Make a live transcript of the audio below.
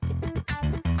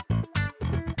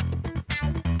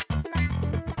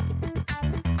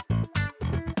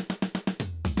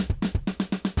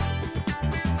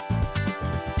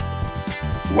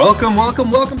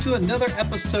Welcome to another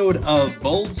episode of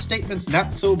Bold Statements,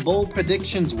 Not So Bold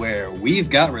Predictions, where we've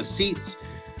got receipts.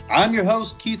 I'm your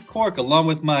host, Keith Cork, along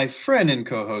with my friend and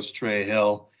co-host, Trey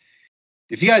Hill.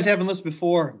 If you guys haven't listened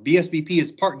before, BSBP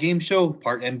is part game show,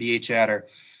 part NBA chatter.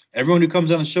 Everyone who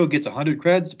comes on the show gets 100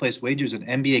 creds to place wagers on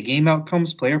NBA game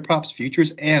outcomes, player props,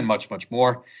 futures, and much, much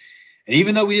more. And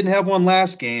even though we didn't have one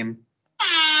last game,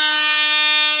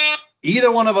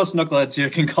 either one of us knuckleheads here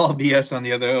can call BS on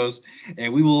the other host,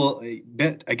 and we will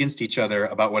bet against each other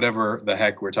about whatever the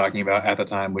heck we're talking about at the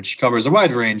time, which covers a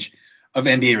wide range of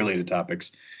NBA-related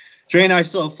topics. Trey and I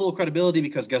still have full credibility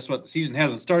because guess what? The season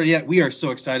hasn't started yet. We are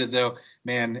so excited, though.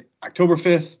 Man, October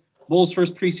 5th, Bulls'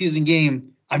 first preseason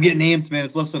game. I'm getting amped, man.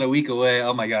 It's less than a week away.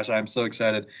 Oh, my gosh, I'm so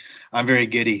excited. I'm very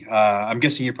giddy. I'm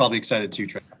guessing you're probably excited too,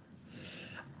 Trey.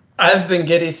 I've been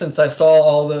giddy since I saw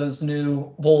all those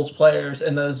new Bulls players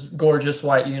in those gorgeous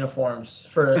white uniforms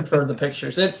for the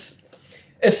pictures.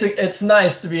 It's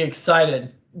nice to be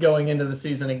excited going into the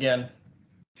season again.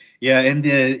 Yeah, and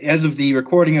as of the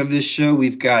recording of this show,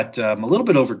 we've got a little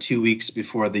bit over 2 weeks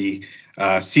before the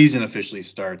season officially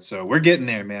starts. So we're getting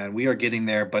there, man. We are getting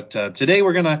there. But today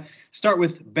we're going to start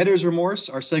with Bettor's Remorse,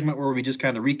 our segment where we just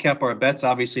kind of recap our bets.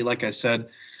 Obviously, like I said,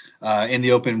 in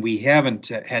the open, we haven't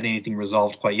had anything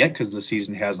resolved quite yet because the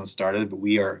season hasn't started, but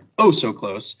we are oh so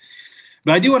close.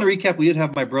 But I do want to recap. We did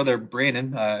have my brother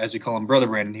Brandon, as we call him, Brother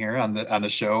Brandon, here on the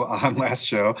show on last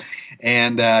show,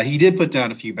 and he did put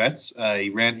down a few bets.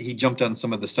 He jumped on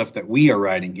some of the stuff that we are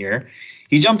riding here.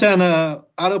 He jumped on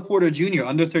Otto Porter Jr.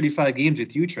 under 35 games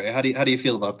with you, Trey. How do you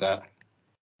feel about that?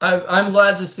 I'm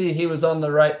glad to see he was on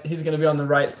the right. He's going to be on the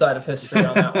right side of history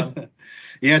on that one.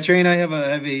 Yeah, Trey and I have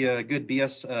a good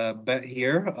BS bet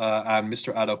here on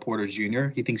Mr. Otto Porter Jr.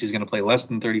 He thinks he's going to play less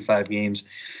than 35 games.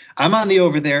 I'm on the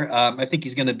over there. I think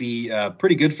he's going to be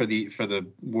pretty good for the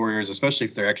Warriors, especially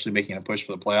if they're actually making a push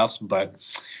for the playoffs. But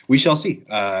we shall see.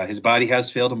 His body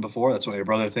has failed him before. That's what my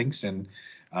brother thinks, and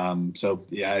so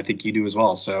yeah, I think you do as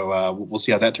well. So we'll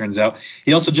see how that turns out.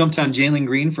 He also jumped on Jalen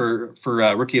Green for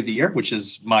Rookie of the Year, which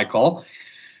is my call.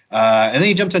 And then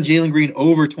he jumped on Jalen Green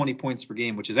over 20 points per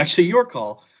game, which is actually your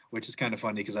call, which is kind of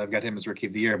funny because I've got him as Rookie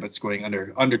of the Year, but scoring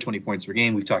under 20 points per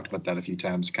game. We've talked about that a few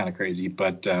times. Kind of crazy.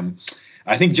 But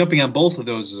I think jumping on both of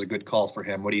those is a good call for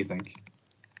him. What do you think?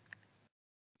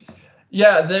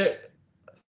 Yeah,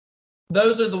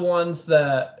 those are the ones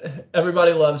that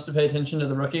everybody loves to pay attention to,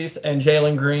 the rookies, and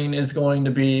Jalen Green is going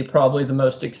to be probably the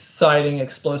most exciting,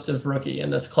 explosive rookie in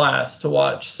this class to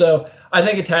watch. So I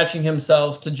think attaching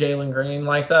himself to Jalen Green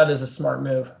like that is a smart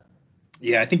move.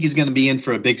 Yeah, I think he's going to be in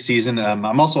for a big season.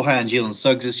 I'm also high on Jalen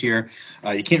Suggs this year.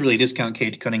 You can't really discount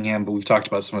Cade Cunningham, but we've talked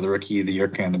about some of the Rookie of the Year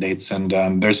candidates, and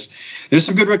there's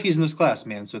some good rookies in this class,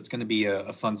 man. So it's going to be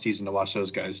a fun season to watch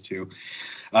those guys too.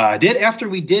 After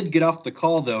we did get off the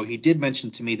call, though, he did mention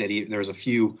to me that there was a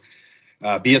few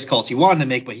BS calls he wanted to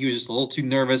make, but he was just a little too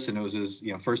nervous, and it was his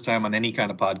first time on any kind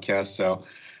of podcast. So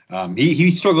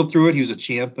he struggled through it. He was a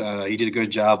champ. He did a good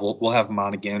job. We'll have him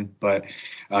on again. But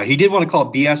he did want to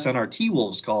call BS on our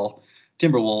T-Wolves call,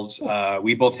 Timberwolves.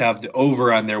 We both have the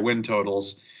over on their win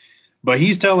totals. But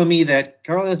he's telling me that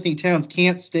Karl-Anthony Towns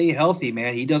can't stay healthy,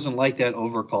 man. He doesn't like that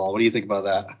over call. What do you think about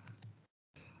that?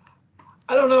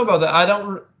 I don't know about that. I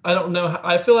don't know.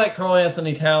 I feel like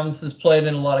Karl-Anthony Towns has played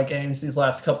in a lot of games these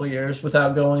last couple of years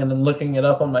without going and then looking it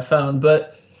up on my phone.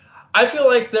 But I feel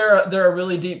like they're a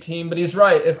really deep team. But he's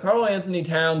right. If Karl-Anthony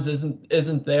Towns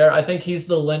isn't there, I think he's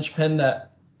the linchpin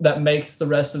that makes the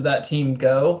rest of that team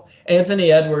go.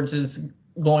 Anthony Edwards is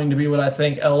going to be what I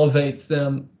think elevates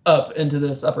them up into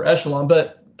this upper echelon.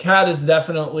 But Cat is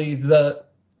definitely the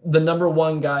number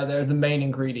one guy there, the main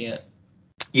ingredient.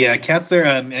 Yeah, Cat's there.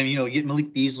 And get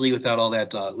Malik Beasley without all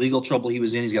that legal trouble he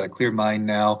was in. He's got a clear mind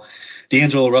now.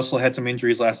 D'Angelo Russell had some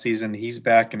injuries last season. He's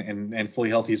back and fully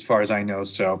healthy as far as I know.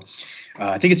 So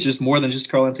I think it's just more than just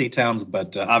Karl-Anthony Towns,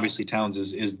 but obviously Towns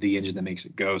is the engine that makes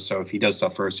it go. So if he does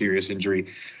suffer a serious injury,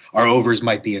 our overs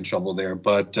might be in trouble there.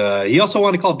 But he also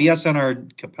wanted to call BS on our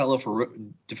Capella for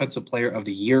Defensive Player of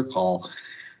the Year call.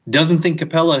 Doesn't think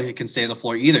Capella can stay on the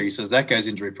floor either. He says that guy's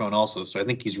injury prone also. So I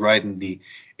think he's riding the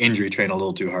injury train a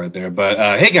little too hard there.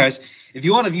 But hey, guys, if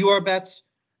you want to view our bets,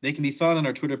 they can be found on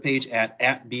our Twitter page at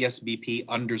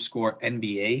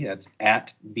BSBP_NBA. That's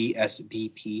at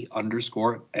BSBP_NBA.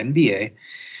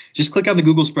 Just click on the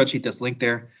Google spreadsheet that's linked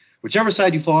there. Whichever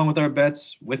side you fall on with our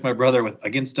bets, with my brother,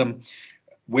 against him,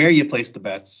 where you place the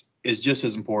bets is just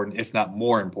as important, if not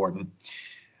more important.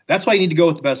 That's why you need to go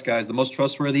with the best guys, the most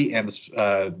trustworthy, and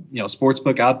the sports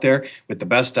book out there with the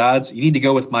best odds. You need to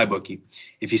go with MyBookie.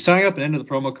 If you sign up and enter the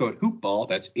promo code HoopBall,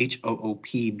 that's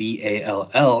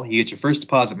HOOPBALL, you get your first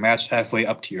deposit matched halfway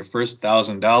up to your first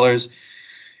 $1,000.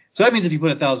 So that means if you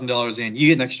put $1,000 in, you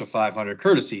get an extra $500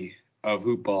 courtesy of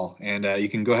Hoopball, and you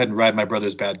can go ahead and ride my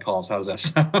brother's bad calls. How does that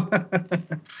sound?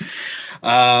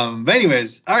 But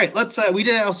anyways, all right, we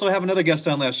did also have another guest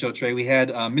on last show, Trey. We had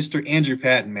Mr. Andrew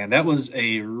Patton, man. That was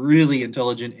a really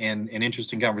intelligent and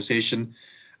interesting conversation.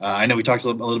 I know we talked a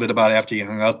little bit about it after you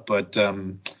hung up, but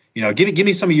give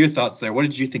me some of your thoughts there. What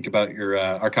did you think about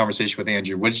our conversation with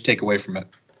Andrew? What did you take away from it?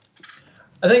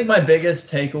 I think my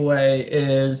biggest takeaway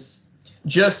is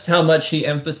just how much he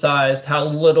emphasized how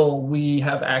little we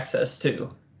have access to,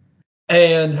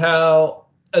 and how,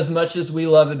 as much as we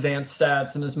love advanced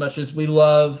stats and as much as we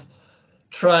love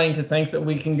trying to think that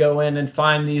we can go in and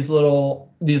find these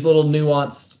little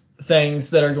nuanced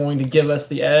things that are going to give us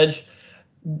the edge,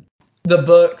 the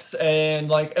books and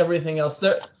like everything else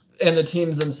and the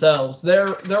teams themselves,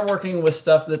 they're working with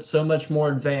stuff that's so much more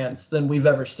advanced than we've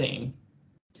ever seen.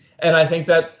 And I think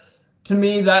that, to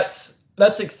me, that's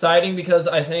exciting, because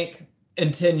I think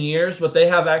in 10 years, what they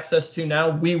have access to now,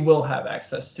 we will have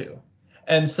access to.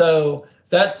 And so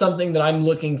that's something that I'm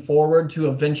looking forward to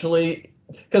eventually,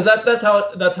 because that's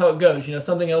how it goes.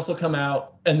 Something else will come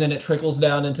out and then it trickles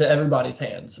down into everybody's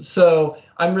hands. So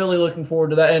I'm really looking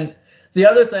forward to that. And the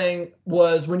other thing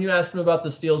was when you asked him about the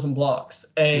steals and blocks,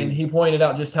 and he pointed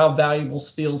out just how valuable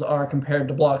steals are compared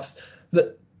to blocks.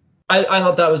 I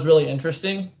thought that was really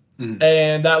interesting.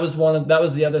 And that was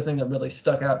the other thing that really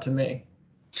stuck out to me.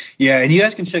 Yeah, and you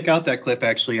guys can check out that clip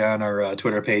actually on our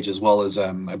Twitter page, as well as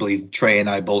I believe Trey and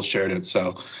I both shared it.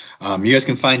 So you guys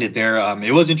can find it there.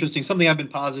 It was interesting, something I've been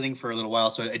positing for a little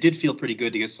while. So I did feel pretty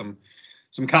good to get some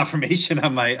confirmation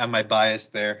on my bias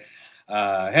there.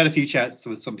 I had a few chats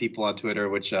with some people on Twitter,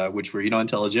 which were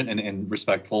intelligent and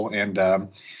respectful. And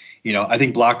I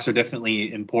think blocks are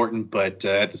definitely important, but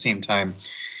at the same time,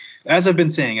 as I've been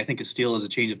saying, I think a steal is a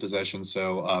change of possession,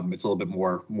 so it's a little bit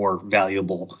more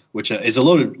valuable, which is a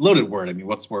loaded word. I mean,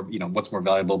 what's more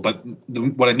valuable? But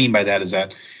what I mean by that is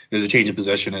that there's a change of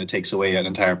possession and it takes away an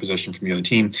entire possession from the other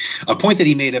team. A point that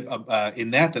he made in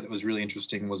that was really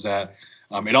interesting was that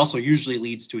it also usually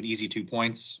leads to an easy 2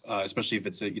 points, especially if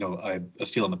it's a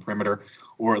steal on the perimeter,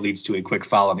 or it leads to a quick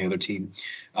foul on the other team.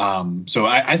 So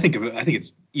I think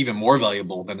it's even more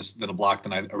valuable than a block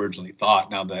than I originally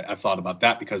thought, now that I've thought about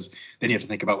that, because then you have to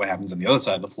think about what happens on the other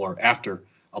side of the floor after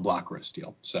a block or a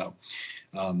steal. So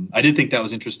I did think that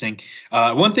was interesting.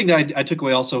 One thing that I took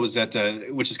away also was that,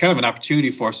 which is kind of an opportunity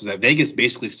for us, is that Vegas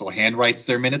basically still handwrites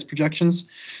their minutes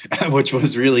projections, which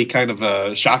was really kind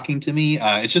of shocking to me.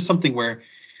 It's just something where,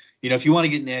 if you want to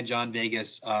get an edge on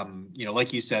Vegas,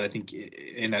 like you said, I think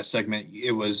in that segment,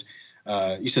 it was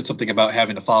you said something about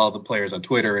having to follow the players on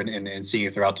Twitter and seeing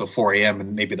if they're out till 4 a.m.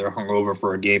 and maybe they're hungover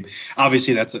for a game.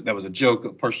 Obviously, that was a joke, a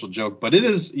partial joke, but it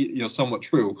is somewhat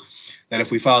true that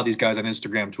if we follow these guys on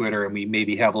Instagram, Twitter, and we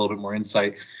maybe have a little bit more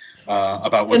insight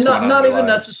about what's going on in their lives. Not even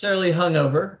necessarily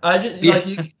hungover.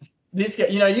 These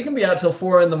guys, you can be out till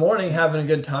 4 a.m. having a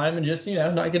good time and just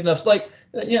not get enough. Like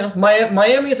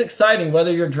Miami is exciting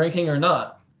whether you're drinking or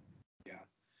not.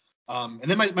 And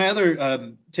then my other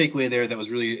takeaway there that was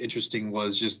really interesting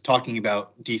was just talking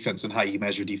about defense and how you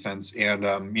measure defense. And,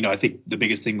 I think the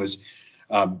biggest thing was,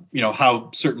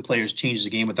 how certain players change the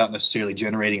game without necessarily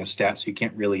generating a stat. So you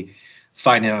can't really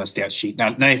find it on a stat sheet.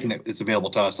 Not anything that's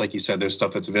available to us. Like you said, there's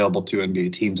stuff that's available to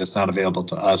NBA teams that's not available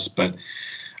to us. But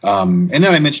and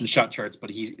then I mentioned shot charts, but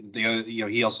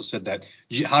he also said that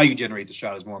how you generate the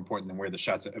shot is more important than where the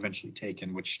shot's eventually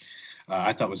taken, which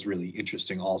I thought was really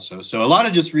interesting also. So a lot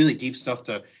of just really deep stuff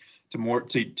to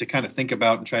kind of think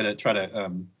about and try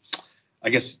to I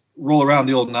guess roll around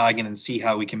the old noggin and see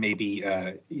how we can maybe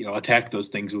attack those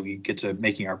things when we get to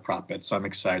making our prop bets. So I'm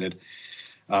excited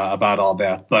about all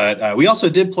that. But we also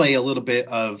did play a little bit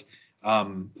of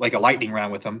like a lightning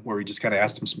round with him, where we just kind of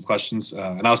asked him some questions.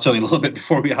 And I was telling you a little bit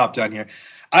before we hopped on here,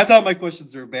 I thought my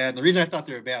questions were bad. And the reason I thought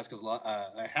they were bad is because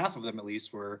half of them at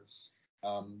least were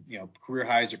career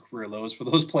highs or career lows for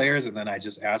those players. And then I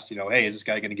just asked, hey, is this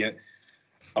guy going to get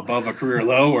above a career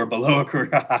low or below a career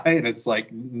high? And it's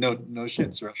like, no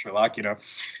shit, Sherlock,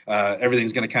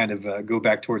 everything's going to kind of go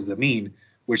back towards the mean,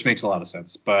 which makes a lot of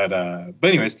sense. But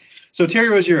anyways, so Terry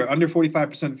Rozier, under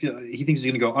 45%, he thinks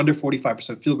he's going to go under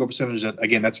 45% field goal percentage.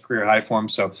 Again, that's a career high for him.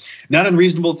 So not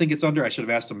unreasonable to think it's under. I should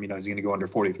have asked him, is he going to go under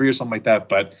 43 or something like that?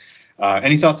 But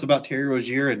any thoughts about Terry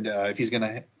Rozier and if he's going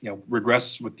to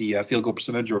regress with the field goal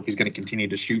percentage, or if he's going to continue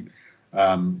to shoot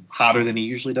hotter than he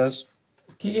usually does?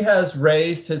 he has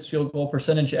raised his field goal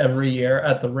percentage every year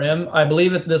at the rim. I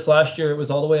believe at this last year it was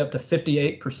all the way up to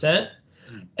 58%.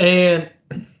 And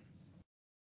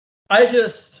I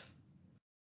just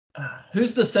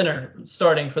who's the center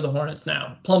starting for the Hornets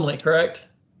now? Plumlee, correct?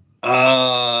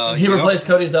 He replaced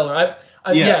Cody Zeller.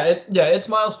 It's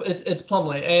Miles. It's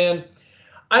Plumlee, and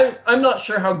I'm not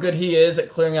sure how good he is at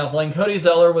clearing out the lane. Cody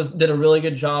Zeller did a really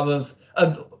good job of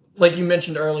like you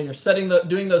mentioned earlier,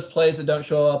 doing those plays that don't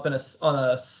show up on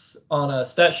a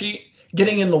stat sheet,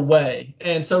 getting in the way.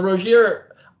 And so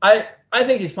Rozier, I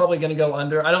think he's probably going to go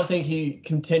under. I don't think he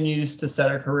continues to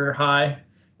set a career high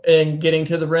in getting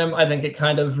to the rim. I think it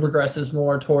kind of regresses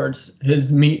more towards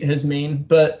his mean,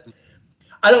 but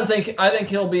I think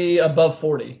he'll be above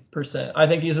 40%. I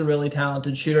think he's a really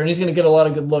talented shooter, and he's going to get a lot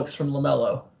of good looks from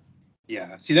LaMelo.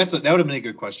 Yeah, see, that would have been a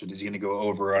good question. Is he going to go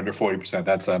over or under 40%?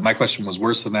 That's my question was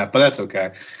worse than that, but that's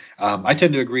okay. I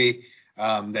tend to agree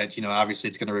that obviously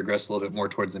it's going to regress a little bit more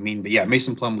towards the mean. But yeah,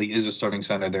 Mason Plumlee is a starting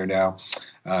center there now.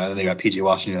 And they got PJ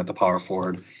Washington at the power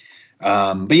forward.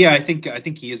 But yeah, I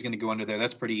think he is going to go under there.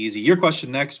 That's pretty easy. Your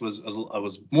question next was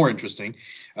more interesting.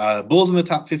 Bulls in the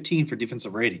top 15 for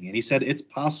defensive rating, and he said it's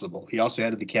possible. He also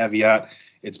added the caveat,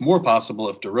 it's more possible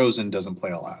if DeRozan doesn't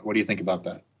play a lot. What do you think about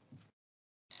that?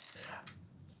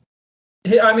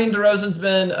 I mean, DeRozan's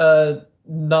been a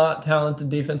not talented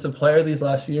defensive player these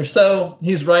last few years, so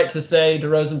he's right to say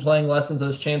DeRozan playing lessens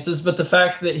those chances. But the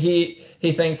fact that he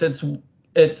thinks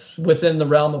it's within the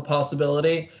realm of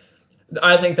possibility,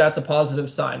 I think that's a positive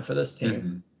sign for this team.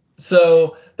 Mm-hmm.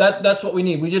 So that's what we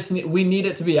need. We need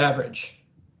it to be average.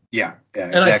 Yeah,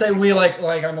 exactly. And I say we like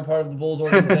I'm a part of the Bulls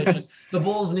organization. The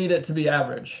Bulls need it to be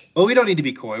average. Well, we don't need to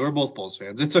be coy. We're both Bulls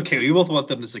fans. It's okay. We both want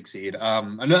them to succeed.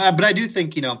 But I do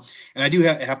think, and I do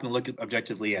happen to look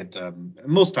objectively at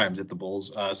most times at the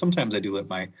Bulls. Sometimes I do let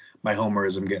my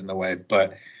homerism get in the way.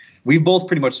 But we've both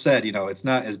pretty much said, it's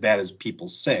not as bad as people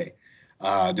say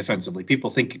defensively. People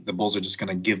think the Bulls are just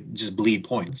going to just bleed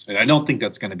points. And I don't think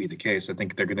that's going to be the case. I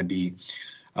think they're going to be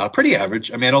pretty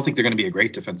average. I mean, I don't think they're going to be a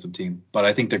great defensive team, but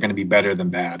I think they're going to be better than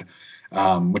bad,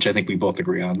 which I think we both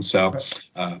agree on. So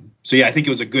yeah, I think it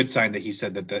was a good sign that he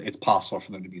said that it's possible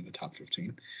for them to be in the top 15.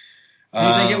 Do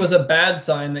you think it was a bad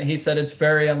sign that he said it's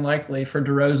very unlikely for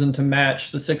DeRozan to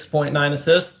match the 6.9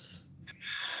 assists?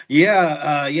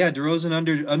 Yeah, DeRozan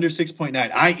under 6.9.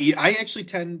 I actually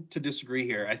tend to disagree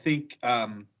here. I think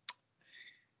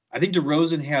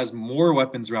DeRozan has more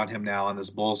weapons around him now on this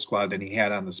Bulls squad than he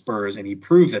had on the Spurs, and he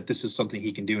proved that this is something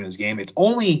he can do in his game. It's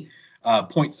only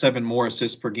 0.7 more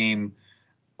assists per game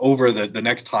over the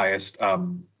next highest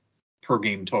per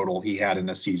game total he had in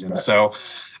a season. Right. So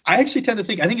I actually tend to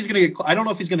think he's going to get – I don't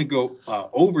know if he's going to go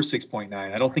over 6.9.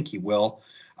 I don't think he will.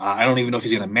 I don't even know if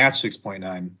he's going to match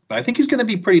 6.9, but I think he's going to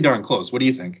be pretty darn close. What do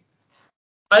you think?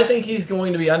 I think he's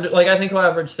going to be under, I think he'll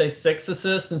average, say, 6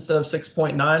 assists instead of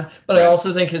 6.9, but right. I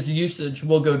also think his usage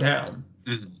will go down.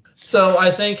 Mm-hmm. So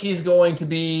I think he's going to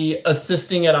be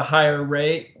assisting at a higher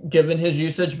rate given his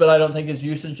usage, but I don't think his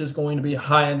usage is going to be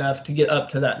high enough to get up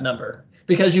to that number.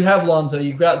 Because you have Lonzo,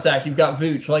 you've got Zach, you've got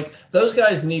Vooch. Those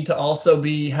guys need to also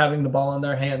be having the ball in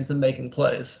their hands and making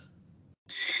plays.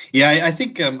 Yeah, I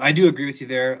think I do agree with you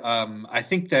there. I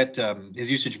think that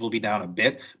his usage will be down a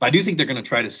bit, but I do think they're going to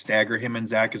try to stagger him and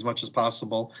Zach as much as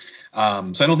possible. So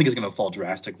I don't think it's going to fall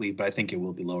drastically, but I think it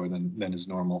will be lower than is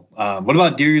normal. What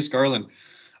about Darius Garland?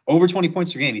 Over 20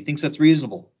 points per game. He thinks that's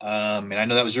reasonable. And I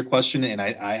know that was your question, and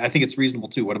I think it's reasonable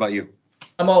too. What about you?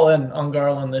 I'm all in on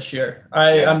Garland this year.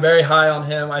 I'm very high on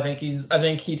him. I think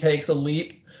he takes a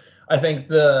leap. I think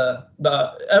the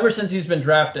ever since he's been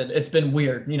drafted, it's been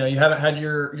weird. You haven't had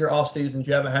your off seasons,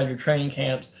 you haven't had your training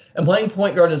camps, and playing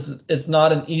point guard is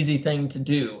not an easy thing to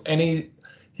do. And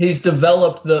he's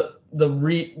developed the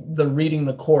reading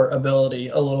the court ability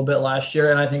a little bit last year,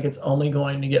 and I think it's only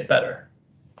going to get better.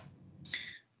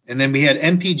 And then we had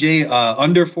MPJ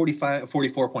under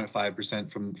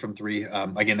 44.5% from three.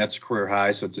 Again, that's a career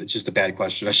high, so it's just a bad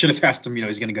question. I should have asked him.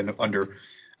 He's going to go under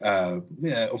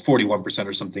 41%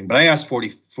 or something, but I asked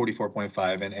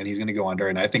 44.5, and he's going to go under,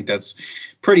 and I think that's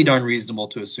pretty darn reasonable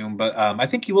to assume. But I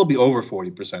think he will be over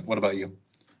 40%. What about you?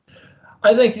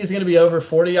 I think he's going to be over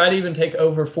 40. I'd even take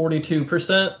over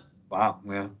 42%. Wow,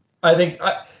 yeah. I think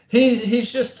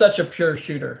he's just such a pure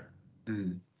shooter,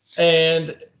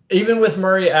 and even with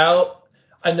Murray out,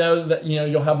 I know that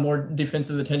you'll have more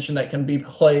defensive attention that can be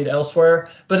played elsewhere,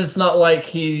 but it's not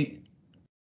like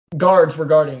guards were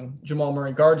guarding Jamal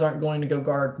Murray. Guards aren't going to go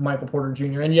guard Michael Porter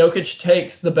Jr. And Jokic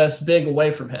takes the best big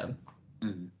away from him.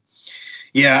 Mm-hmm.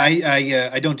 Yeah,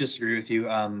 I don't disagree with you.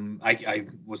 I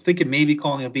was thinking maybe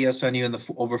calling a BS on you in the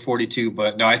over 42,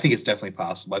 but no, I think it's definitely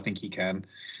possible. I think he can.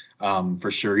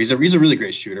 for sure. He's a really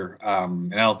great shooter,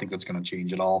 and I don't think that's going to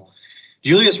change at all.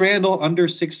 Julius Randle under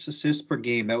 6 assists per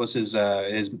game. That was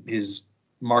his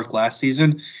mark last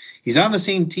season. He's on the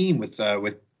same team with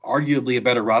arguably a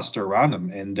better roster around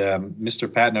him, and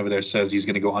Mr. Patton over there says he's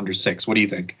going to go under 6. What do you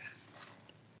think?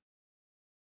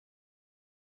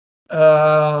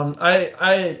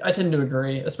 I tend to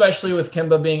agree, especially with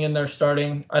Kemba being in there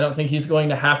starting. I don't think he's going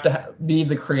to have to be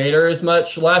the creator as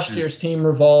much. Last year's team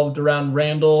revolved around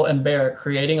Randall and Barrett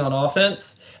creating on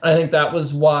offense. I think that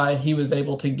was why he was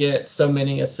able to get so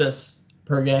many assists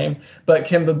per game. But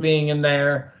Kemba being in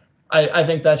there, I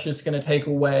think that's just going to take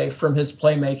away from his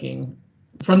playmaking,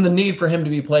 from the need for him to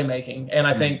be playmaking. And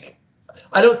I think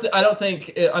I don't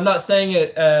think I'm not saying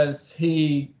it as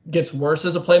he gets worse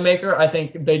as a playmaker. I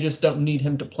think they just don't need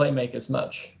him to playmake as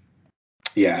much.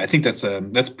 Yeah, I think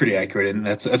that's pretty accurate, and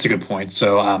that's a good point.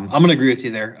 So I'm going to agree with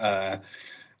you there. I'd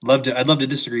love to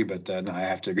disagree, but no, I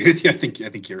have to agree with you. I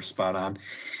think you're spot on.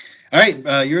 All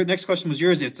right, your next question was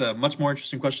yours. It's a much more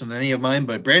interesting question than any of mine,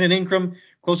 but Brandon Ingram,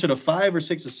 closer to 5 or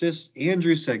 6 assists.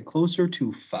 Andrew said closer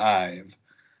to 5.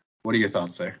 What are your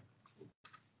thoughts there?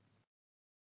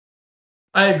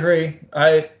 I agree.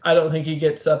 I don't think he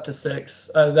gets up to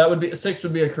 6. That would be 6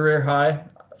 would be a career high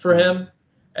for him,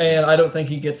 and I don't think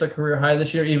he gets a career high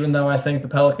this year. Even though I think the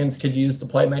Pelicans could use the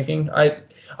playmaking.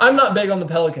 I'm not big on the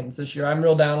Pelicans this year. I'm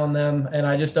real down on them, and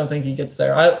I just don't think he gets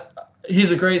there.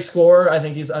 He's a great scorer. I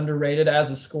think he's underrated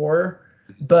as a scorer,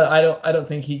 but I don't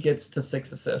think he gets to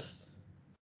 6 assists.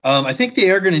 I think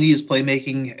they are going to need his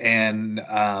playmaking, and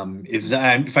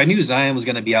if I knew Zion was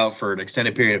going to be out for an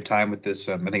extended period of time with this,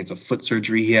 I think it's a foot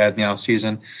surgery he had in the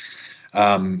offseason.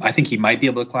 I think he might be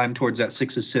able to climb towards that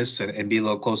 6 assists and be a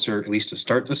little closer, at least to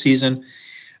start the season.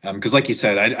 Because like you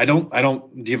said,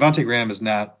 Devontae Graham is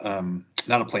not a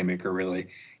playmaker really.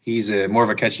 He's more of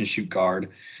a catch and shoot guard.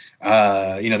 They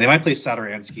might play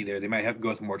Satoransky there. They might go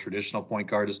with a more traditional point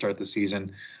guard to start the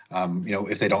season,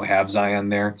 if they don't have Zion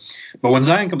there. But when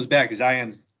Zion comes back,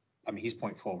 he's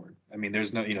point forward.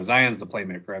 There's no, Zion's the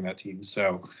playmaker on that team.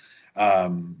 So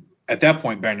at that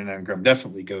point, Brandon Ingram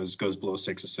definitely goes below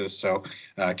 6 assists. So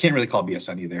can't really call BS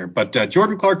on you there. But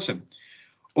Jordan Clarkson,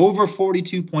 over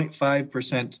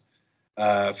 42.5%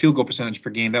 field goal percentage per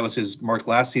game. That was his mark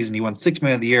last season. He won 6th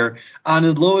man of the year on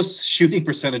the lowest shooting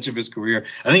percentage of his career.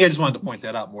 I think I just wanted to point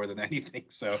that out more than anything.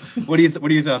 So what are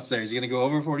your thoughts there? Is he going to go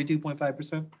over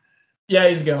 42.5%? Yeah,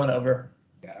 he's going over.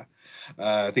 Yeah,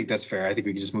 I think that's fair. I think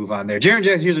we can just move on there. Jaren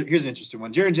Jackson, here's an interesting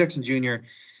one. Jaren Jackson Jr.,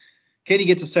 can he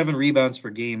get to 7 rebounds per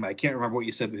game? I can't remember what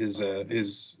you said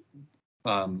his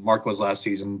mark was last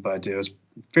season, but it was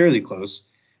fairly close.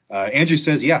 Andrew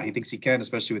says, yeah, he thinks he can,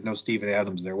 especially with no Steven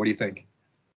Adams there. What do you think?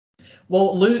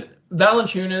 Well,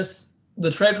 Valanciunas, the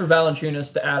trade for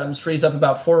Valanciunas to Adams frees up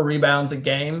about 4 rebounds a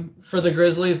game for the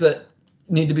Grizzlies that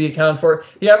need to be accounted for.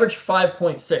 He averaged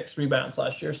 5.6 rebounds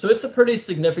last year, so it's a pretty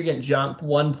significant jump,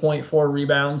 1.4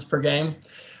 rebounds per game.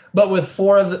 But with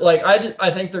 4 of the,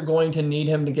 I think they're going to need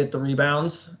him to get the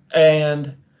rebounds,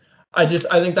 and I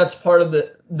think that's part of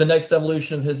the next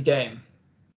evolution of his game.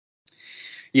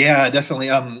 Yeah,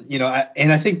 definitely.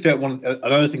 I think that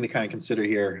another thing to kind of consider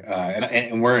here,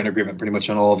 and we're in agreement pretty much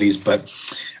on all of these, but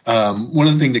one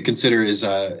of the things to consider is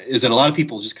that a lot of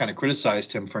people just kind of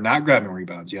criticized him for not grabbing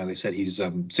rebounds. They said he's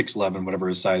 6'11", whatever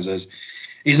his size is.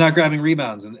 He's not grabbing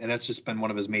rebounds, and that's just been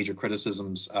one of his major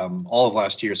criticisms all of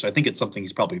last year. So I think it's something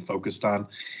he's probably focused on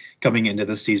coming into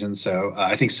this season. So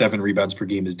I think 7 rebounds per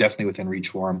game is definitely within reach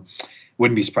for him.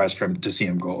 Wouldn't be surprised for him to see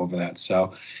him go over that.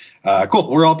 So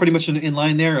cool. We're all pretty much in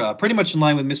line there. Pretty much in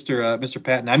line with Mr.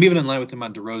 Patton. I'm even in line with him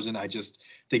on DeRozan. I just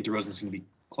think DeRozan's going to be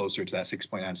closer to that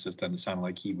 6.9 assist than it sounded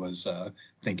like he was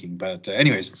thinking. But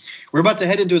anyways, we're about to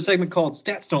head into a segment called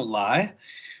Stats Don't Lie,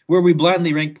 where we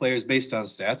blindly rank players based on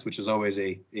stats, which is always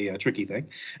a tricky thing.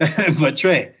 But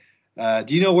Trey,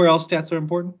 do you know where else stats are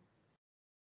important?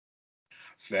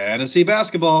 Fantasy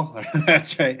basketball.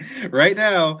 That's right. Right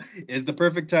now is the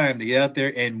perfect time to get out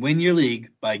there and win your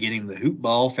league by getting the Hoop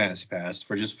Ball Fantasy Pass.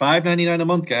 For just $5.99 a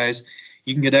month, guys,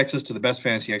 you can get access to the best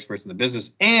fantasy experts in the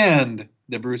business and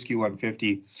the Brewski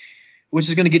 150, which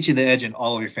is going to get you the edge in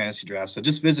all of your fantasy drafts. So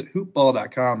just visit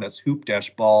hoopball.com. That's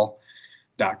hoop-ball.com.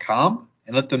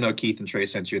 And let them know Keith and Trey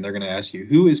sent you, and they're going to ask you,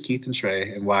 who is Keith and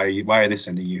Trey, and why are they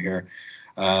sending you here?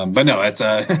 But no, it's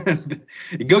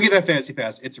go get that fantasy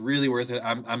pass. It's really worth it.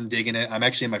 I'm digging it. I'm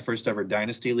actually in my first ever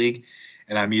dynasty league,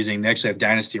 and they actually have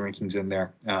dynasty rankings in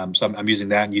there. So I'm using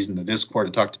that and using the Discord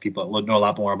to talk to people that know a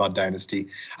lot more about dynasty.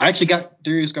 I actually got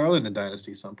Darius Garland in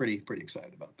dynasty, so I'm pretty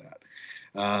excited about that.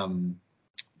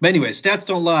 But anyway, stats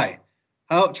don't lie.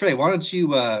 Trey, why don't you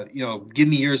give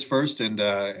me yours first, and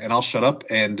I'll shut up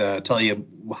and tell you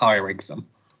how I rank them.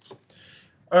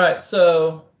 All right,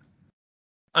 so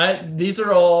these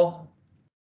are all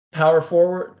power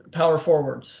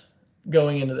forwards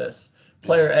going into this.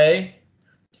 Player A,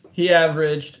 he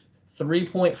averaged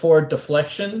 3.4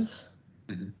 deflections,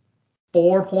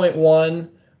 4.1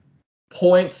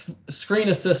 points, screen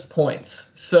assist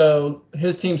points. So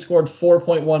his team scored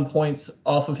 4.1 points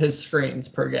off of his screens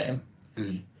per game.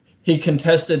 Mm-hmm. He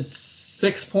contested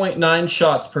 6.9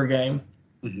 shots per game.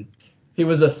 Mm-hmm. He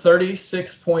was a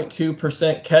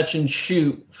 36.2% catch and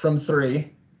shoot from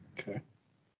three. Okay.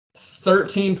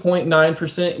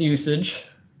 13.9% usage.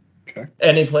 Okay.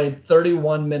 And he played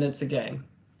 31 minutes a game.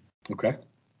 Okay.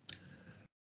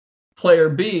 Player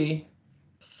B,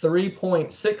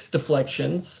 3.6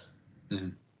 deflections,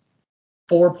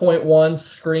 4.1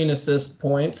 screen assist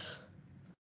points,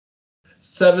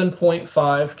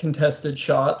 7.5 contested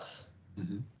shots,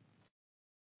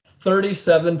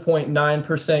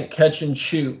 37.9% catch and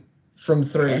shoot from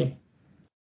three,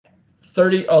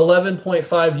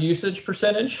 11.5 usage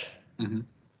percentage, and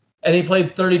he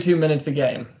played 32 minutes a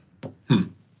game.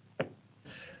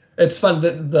 It's fun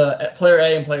that the player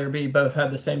A and player B both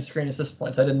had the same screen assist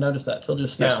points. I didn't notice that till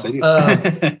just now. Yes, they do.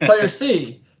 Player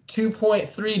C,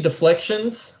 2.3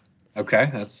 deflections.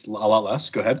 Okay, that's a lot less.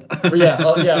 Go ahead.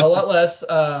 a lot less.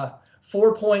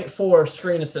 4.4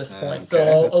 screen assist points, okay,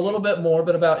 so a little bit more,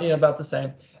 but about the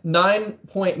same.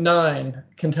 9.9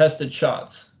 contested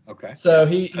shots. Okay. So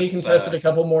he contested a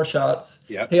couple more shots.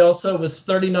 Yeah. He also was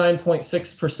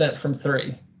 39.6% from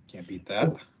three. Can't beat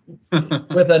that.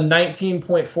 With a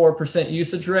 19.4%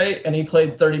 usage rate, and he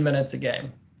played 30 minutes a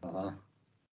game.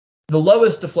 The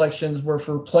lowest deflections were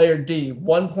for player D,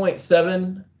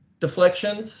 1.7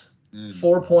 deflections,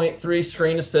 4.3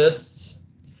 screen assists,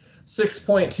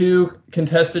 6.2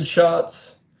 contested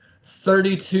shots,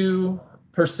 32%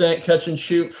 catch and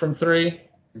shoot from three.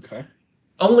 Okay.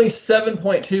 Only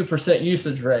 7.2%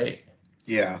 usage rate.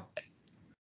 Yeah.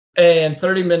 And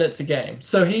 30 minutes a game.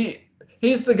 So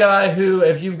he's the guy who,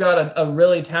 if you've got a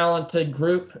really talented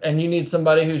group and you need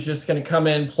somebody who's just going to come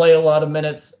in, play a lot of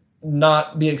minutes,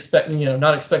 not expect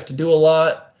to do a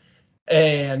lot,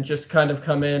 and just kind of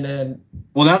come in and.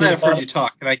 Well, now that I've heard you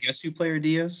talk, can I guess who player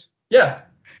D is? Yeah.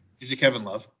 Is it Kevin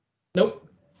Love? Nope.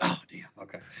 Oh, damn.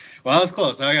 Okay. Well, that was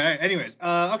close. Okay. Anyways,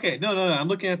 okay. No. I'm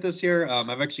looking at this here.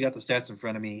 I've actually got the stats in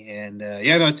front of me, and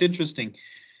it's interesting.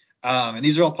 And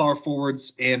these are all power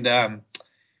forwards, and I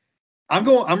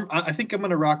think I'm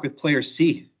going to rock with player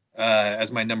C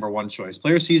as my number one choice.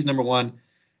 Player C is number one,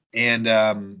 and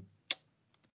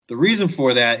the reason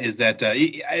for that is that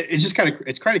it's kind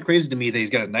of crazy to me that he's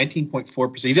got a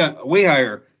 19.4%. He's got a way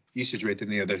higher usage rate than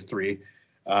the other three,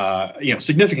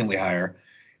 significantly higher,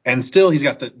 and still he's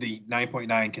got the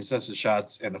 9.9 contested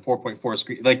shots and the 4.4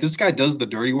 screen. Like, this guy does the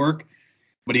dirty work,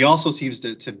 but he also seems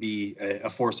to be a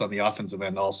force on the offensive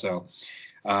end also.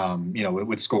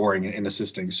 With scoring and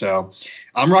assisting. So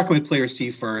I'm rocking with player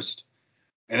C first,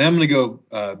 and then I'm going to go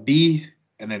B,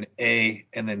 and then A,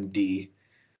 and then D.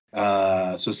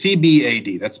 So C, B, A,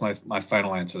 D. That's my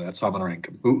final answer. That's how I'm going to rank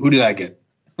them. Who did I get?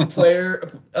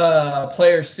 Player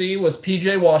C was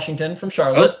PJ Washington from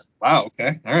Charlotte. Oh, wow.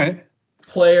 Okay. All right.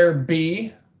 Player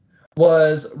B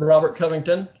was Robert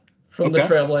Covington from the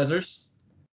Trailblazers.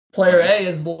 Player A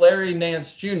is Larry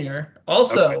Nance Jr.,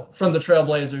 also from the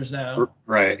Trailblazers now.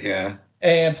 Right, yeah.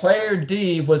 And player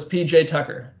D was PJ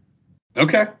Tucker.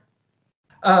 Okay.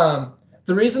 The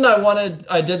reason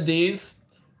I did these,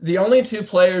 the only two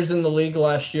players in the league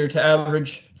last year to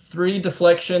average 3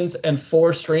 deflections and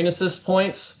 4 screen assist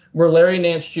points were Larry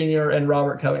Nance Jr. and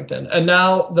Robert Covington. And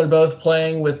now they're both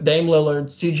playing with Dame Lillard,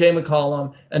 CJ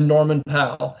McCollum, and Norman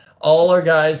Powell. All are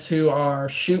guys who are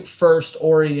shoot-first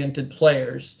oriented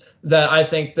players that I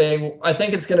think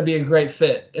it's going to be a great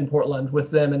fit in Portland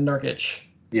with them and Nurkic.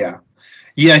 Yeah.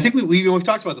 Yeah, I think we've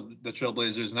talked about the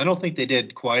Trailblazers, and I don't think they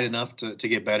did quite enough to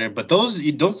get better. But those,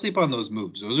 you don't sleep on those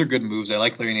moves. Those are good moves. I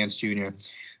like Larry Nance Jr.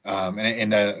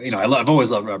 I've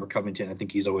always loved Robert Covington. I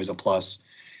think he's always a plus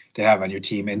to have on your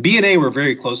team. And B and A were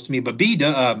very close to me, but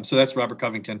so that's Robert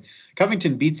Covington.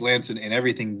 Covington beats Lance in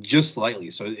everything just slightly,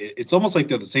 so it's almost like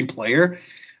they're the same player.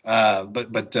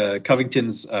 But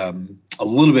Covington's a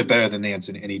little bit better than Nance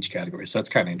in each category, so that's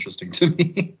kind of interesting to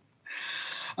me.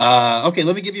 Okay,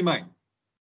 let me give you mine.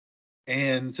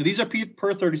 And so these are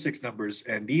per 36 numbers,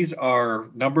 and these are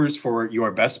numbers for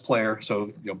your best player.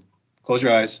 So close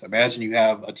your eyes. Imagine you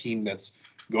have a team that's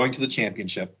going to the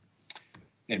championship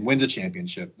and wins a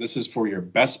championship. This is for your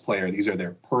best player. These are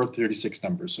their per 36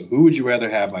 numbers. So who would you rather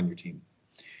have on your team?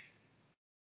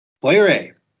 Player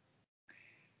A.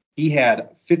 he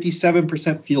had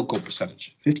 57% field goal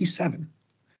percentage. 57.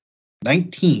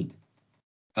 19%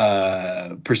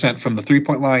 from the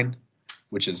three-point line,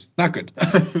 which is not good.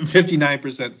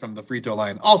 59% from the free throw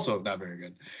line, also not very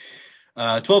good.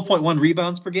 12.1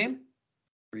 rebounds per game,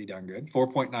 pretty darn good.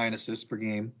 4.9 assists per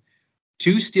game.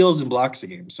 2 steals and blocks a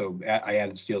game. So I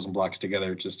added steals and blocks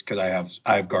together just because I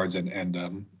have guards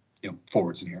and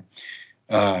forwards in here.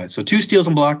 So 2 steals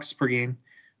and blocks per game,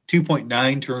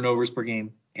 2.9 turnovers per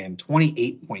game, and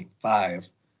 28.5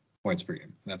 points per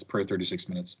game. That's per 36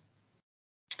 minutes.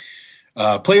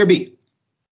 Player B,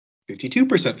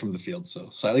 52% from the field, so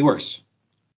slightly worse.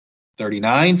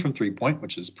 39 from 3-point,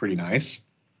 which is pretty nice.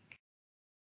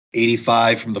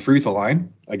 85 from the free throw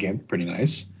line, again, pretty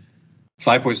nice.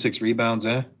 5.6 rebounds,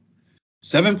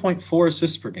 7.4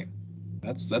 assists per game.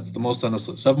 That's the most on this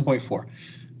list, 7.4.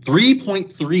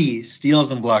 3.3 steals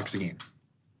and blocks a game.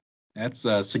 That's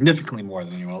significantly more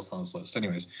than anyone else on this list.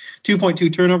 Anyways,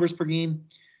 2.2 turnovers per game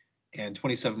and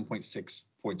 27.6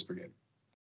 points per game.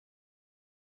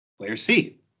 Player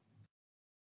C,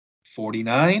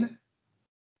 49%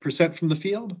 from the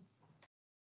field,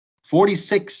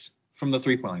 46 from the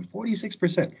three-point line.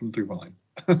 46% from the three-point line.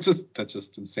 That's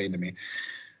just insane to me.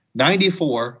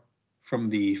 94 from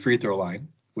the free throw line,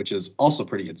 which is also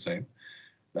pretty insane.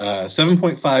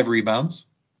 7.5 rebounds,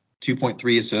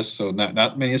 2.3 assists, so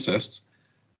not many assists.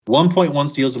 1.1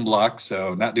 steals and blocks,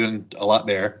 so not doing a lot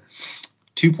there.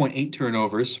 2.8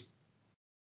 turnovers,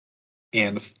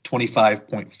 and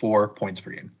 25.4 points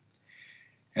per game.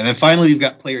 And then finally, we've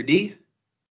got player D,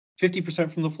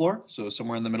 50% from the floor, so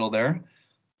somewhere in the middle there.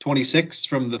 26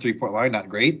 from the three-point line, not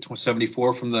great.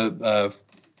 74 from the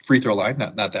free throw line,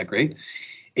 not that great.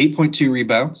 8.2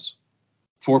 rebounds,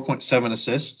 4.7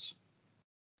 assists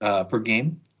per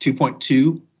game,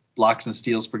 2.2 blocks and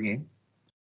steals per game,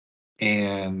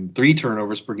 and 3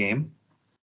 turnovers per game,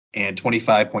 and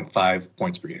 25.5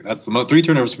 points per game. That's the most. 3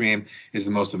 turnovers per game is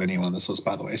the most of anyone on this list,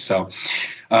 by the way. So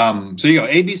you go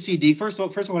A, B, C, D. First I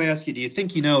want to ask you, do you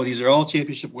think these are all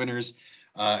championship winners?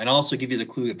 And also give you the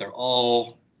clue that they're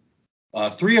all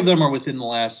 3 of them are within the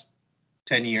last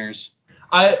 10 years.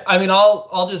 I mean,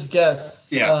 I'll just guess.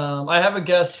 Yeah. I have a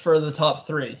guess for the top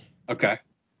 3. Okay.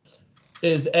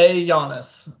 Is A,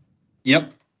 Giannis?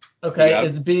 Yep. Okay.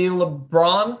 Is B,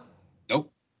 LeBron?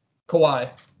 Nope. Kawhi?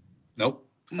 Nope.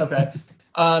 Okay.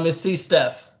 Is C,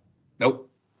 Steph? Nope.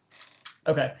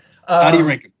 Okay. How do you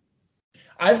rank him?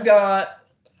 I've got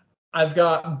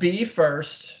B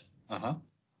first. Uh-huh.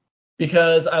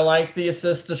 Because I like the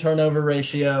assist to turnover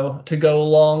ratio to go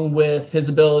along with his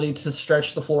ability to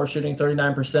stretch the floor, shooting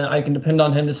 39%. I can depend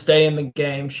on him to stay in the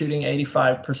game, shooting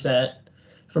 85%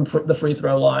 from the free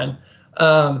throw line.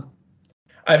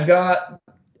 I've got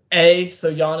A,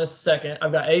 so Giannis second.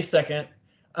 I've got A second.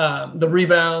 The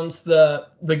rebounds, the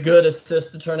good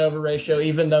assist to turnover ratio,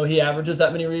 even though he averages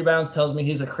that many rebounds, tells me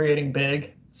he's a creating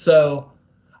big. So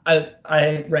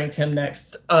I ranked him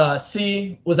next.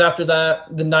 C was after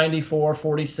that, the 94,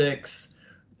 46.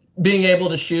 Being able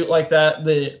to shoot like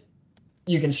that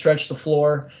you can stretch the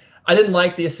floor. I didn't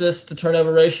like the assist to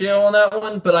turnover ratio on that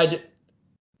one, but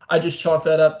I just chalked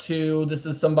that up to this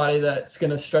is somebody that's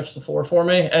going to stretch the floor for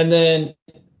me. And then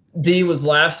D was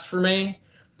last for me.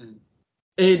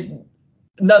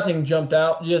 Nothing jumped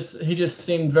out. He just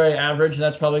seemed very average, and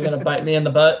that's probably going to bite me in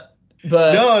the butt.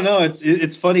 But no,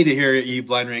 it's funny to hear you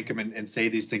blind rank him and say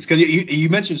these things because you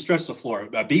mentioned stretch the floor.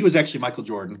 B was actually Michael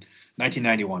Jordan,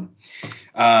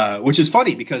 1991, which is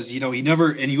funny because he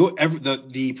never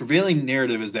the prevailing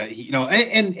narrative is that he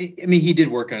I mean he did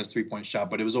work on his 3-point shot,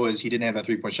 but it was always he didn't have that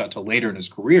 3-point shot till later in his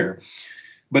career.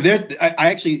 But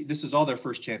this is all their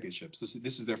first championships.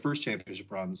 This is their first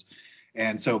championship runs.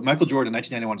 And so Michael Jordan,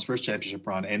 1991's first championship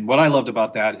run. And what I loved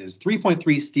about that is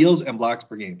 3.3 steals and blocks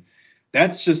per game.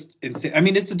 That's just insane. I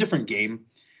mean, it's a different game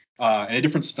and a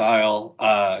different style.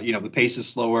 The pace is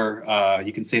slower.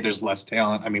 You can say there's less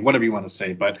talent. I mean, whatever you want to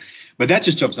say, but that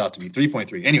just jumps out to me.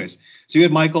 3.3. Anyways, so you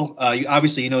had Michael.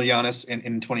 Obviously, Giannis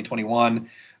in 2021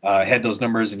 had those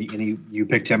numbers, and you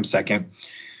picked him second.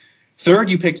 Third,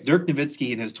 you picked Dirk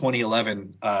Nowitzki in his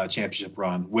 2011 championship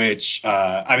run, which,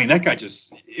 that guy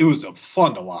it was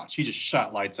fun to watch. He just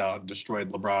shot lights out and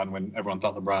destroyed LeBron when everyone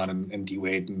thought LeBron and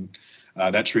D-Wade and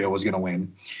that trio was going to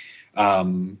win.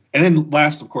 And then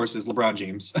last, of course, is LeBron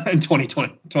James in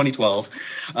 2012.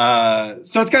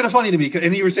 So it's kind of funny to me.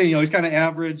 And you were saying, he's kind of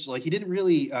average. Like, he didn't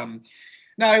really now,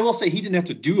 I will say he didn't have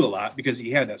to do a lot because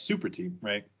he had that super team,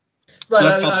 right?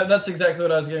 Right. So that's exactly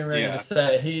what I was getting ready to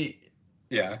say.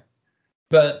 Yeah.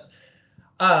 But,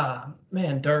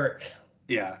 man, Dirk.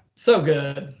 Yeah. So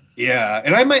good. Yeah,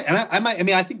 and I might. I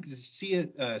mean, I think C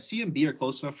and B are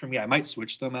close enough for me. I might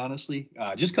switch them honestly,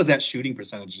 just because that shooting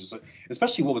percentage is,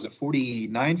 especially what was it,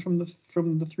 49 from the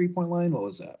 3-point line? What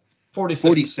was that? 46.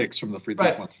 46 from the free throw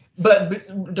Right. point.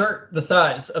 But Dirk, the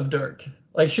size of Dirk,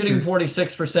 like shooting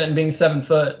 46% and being 7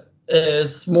 foot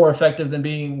is more effective than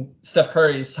being Steph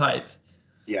Curry's height.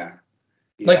 Yeah.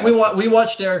 Like we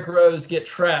watched Derrick Rose get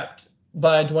trapped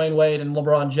by Dwayne Wade and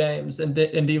LeBron James in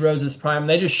D Rose's prime. And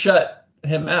they just shut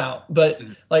him out. But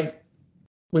like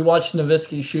we watched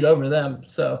Nowitzki shoot over them.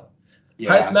 So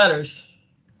height matters.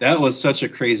 That was such a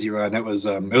crazy run. It was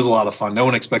a lot of fun. No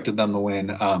one expected them to win.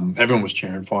 Everyone was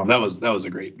cheering for them. That was a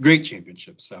great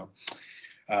championship. So,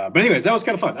 but anyways, that was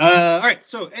kind of fun. All right.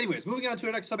 So, anyways, moving on to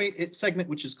our next segment,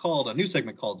 which is called a new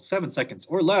segment called 7 Seconds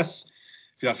or Less.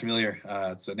 If you're not familiar,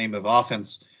 it's the name of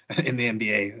offense in the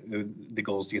NBA. The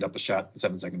goal is to get up a shot in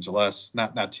 7 seconds or less.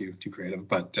 Not too creative.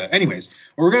 But anyways,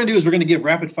 what we're gonna do is we're gonna give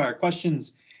rapid fire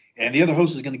questions, and the other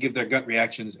host is gonna give their gut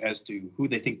reactions as to who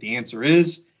they think the answer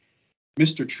is.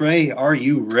 Mr. Trey, are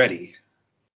you ready?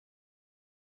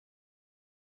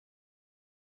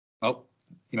 Oh,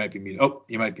 he might be muted. Oh,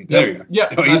 you might be. There you go. Yeah.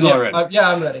 Oh, he's all ready.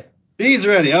 Yeah, I'm ready. He's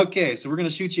ready. Okay, so we're going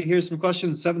to shoot you. Here's some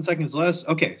questions, 7 seconds less.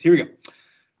 Okay, here we go.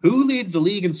 Who leads the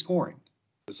league in scoring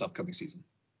this upcoming season?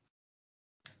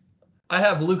 I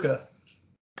have Luka.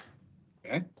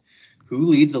 Okay. Who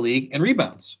leads the league in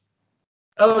rebounds?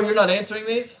 Oh, you're not answering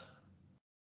these?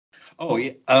 Oh,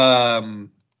 yeah.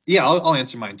 Yeah, I'll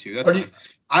answer mine too. That's fine.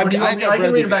 I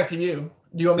can read it back to you.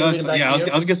 Do you want me to read it back to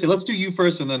you? I was gonna say let's do you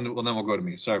first, and then we'll go to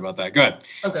me. Sorry about that. Go ahead.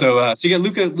 Okay. So you got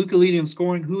Luka leading in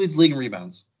scoring. Who leads the league in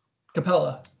rebounds?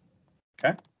 Capella.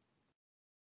 Okay.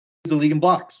 Who leads the league in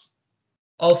blocks?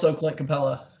 Also Clint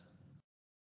Capella.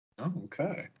 Oh,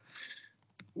 okay.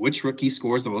 Which rookie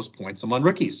scores the most points among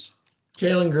rookies?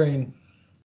 Jalen Green.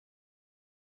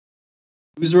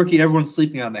 Who's the rookie everyone's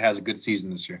sleeping on that has a good season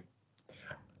this year?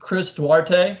 Chris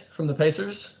Duarte from the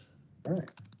Pacers. All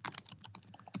right.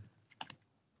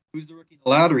 Who's the rookie in the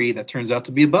lottery that turns out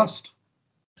to be a bust?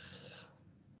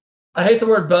 I hate the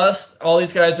word bust. All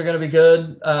these guys are going to be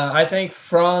good. I think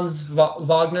Franz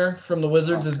Wagner from the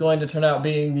Wizards is going to turn out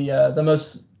being the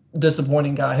most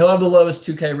disappointing guy. He'll have the lowest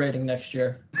 2K rating next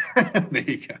year. There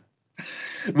you go.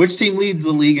 Which team leads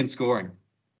the league in scoring?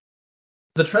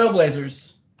 The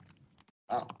Trailblazers.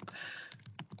 Wow.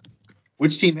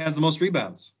 Which team has the most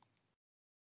rebounds?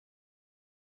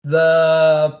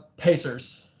 The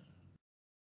Pacers.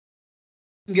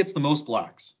 Who gets the most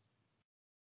blocks?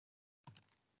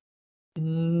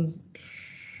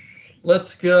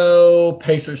 Let's go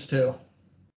Pacers too.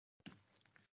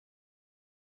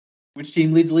 Which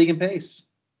team leads the league in pace?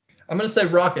 I'm going to say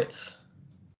Rockets.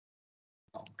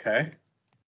 Okay.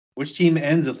 Which team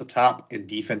ends at the top in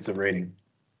defensive rating?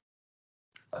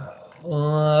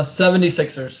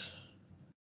 76ers.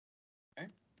 Okay.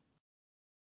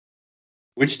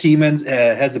 Which team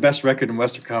has the best record in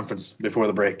Western Conference before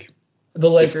the break? The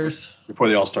Lakers. Before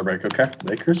the All-Star break, okay.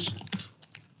 Lakers.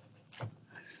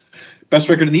 Best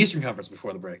record in the Eastern Conference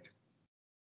before the break?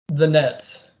 The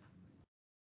Nets.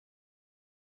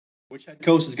 Which head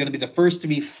coach is going to be the first to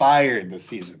be fired this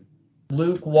season?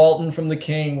 Luke Walton from the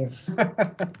Kings. Do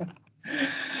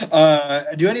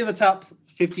any of the top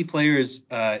 50 players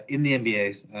in the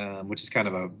NBA, which is kind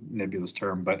of a nebulous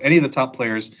term, but any of the top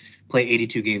players play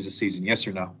 82 games a season? Yes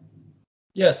or no?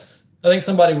 Yes, I think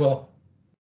somebody will.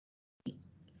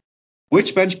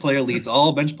 Which bench player leads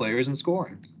all bench players in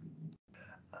scoring?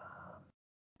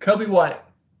 Kobe White,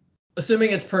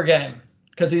 assuming it's per game,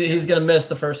 because he's going to miss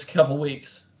the first couple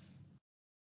weeks.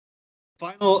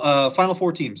 Final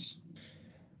 4 teams.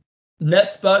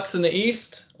 Nets, Bucks in the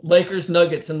East, Lakers,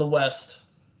 Nuggets in the West.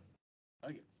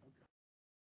 Nuggets.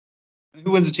 Okay.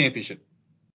 Who wins the championship?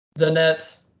 The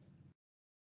Nets.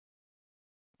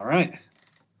 All right.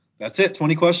 That's it.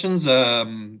 20 questions.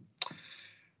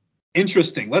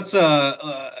 Interesting. Let's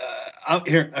out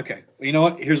here. Okay. You know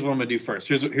what? Here's what I'm gonna do first.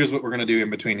 Here's what we're gonna do in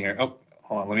between here. Oh,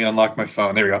 hold on. Let me unlock my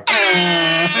phone. There we go.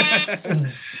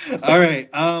 All right.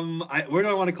 Where do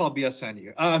I want to call BS on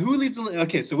you? Who leads the league?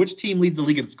 Okay. So which team leads the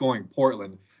league in scoring?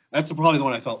 Portland. That's probably the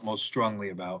one I felt most strongly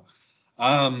about.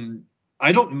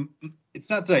 I don't. It's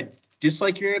not that I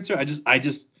dislike your answer.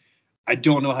 I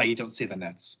don't know how you don't say the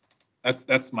Nets.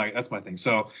 That's my thing.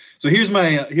 So here's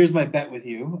my bet with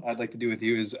you. I'd like to do with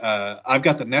you is I've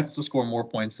got the Nets to score more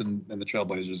points than the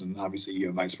Trailblazers, and obviously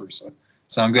you vice versa.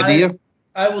 Sound good to you?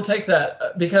 I will take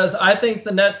that because I think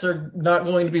the Nets are not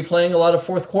going to be playing a lot of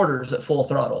fourth quarters at full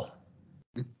throttle.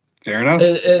 Fair enough.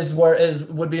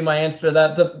 Would be my answer to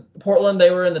that. The Portland,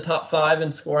 they were in the top 5 in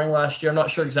scoring last year. I'm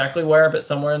not sure exactly where, but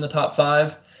somewhere in the top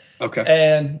 5. Okay.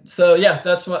 And so yeah,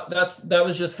 that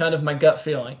was just kind of my gut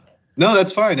feeling. No,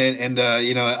 that's fine. And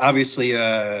obviously,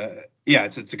 yeah,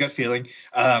 it's a gut feeling.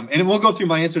 And we'll go through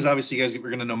my answers. Obviously, you guys are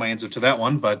going to know my answer to that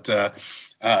one. But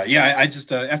yeah, I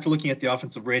just after looking at the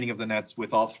offensive rating of the Nets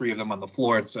with all three of them on the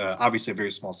floor, it's obviously a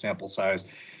very small sample size.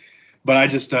 But I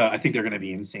think they're going to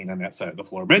be insane on that side of the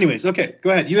floor. But anyways, okay, go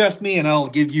ahead. You ask me, and I'll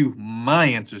give you my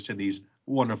answers to these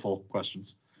wonderful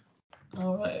questions.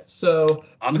 All right. So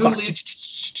on the clock.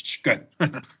 Good.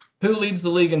 Who leads the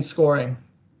league in scoring?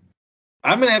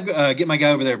 I'm going to get my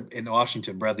guy over there in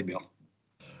Washington, Bradley Beal.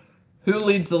 Who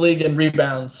leads the league in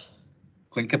rebounds?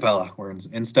 Clint Capella. We're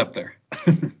in step there.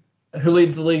 Who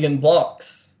leads the league in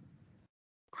blocks?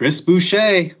 Chris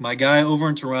Boucher, my guy over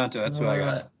in Toronto. That's who I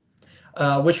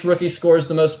got. Which rookie scores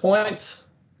the most points?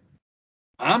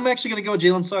 I'm actually going to go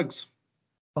Jalen Suggs.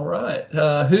 All right.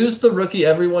 Who's the rookie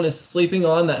everyone is sleeping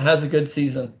on that has a good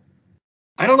season?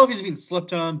 I don't know if he's being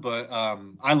slept on, but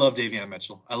I love Davion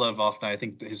Mitchell. I love Off Night. I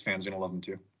think his fans are going to love him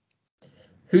too.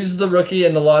 Who's the rookie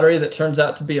in the lottery that turns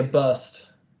out to be a bust?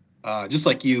 Just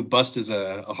like you, bust is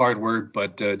a hard word,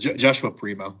 but Joshua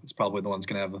Primo is probably the one that's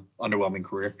going to have an underwhelming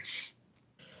career.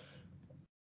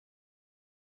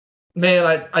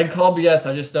 Man, I'd call BS.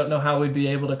 I just don't know how we'd be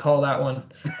able to call that one.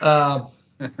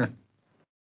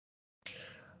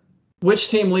 Which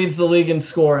team leads the league in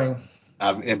scoring?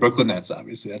 Brooklyn Nets,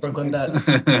 obviously. That's Brooklyn Nets.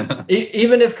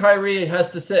 Even if Kyrie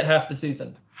has to sit half the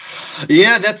season.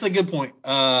 Yeah, that's a good point.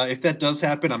 If that does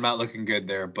happen, I'm not looking good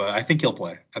there, but I think he'll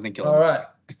play. All right.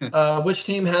 Which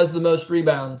team has the most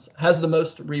rebounds?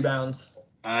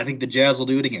 I think the Jazz will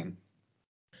do it again.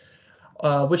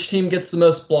 Which team gets the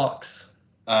most blocks?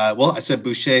 Well, I said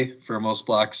Boucher for most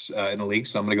blocks in the league,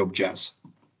 so I'm going to go Jazz.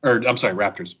 Or, I'm sorry,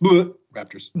 Raptors.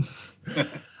 Raptors.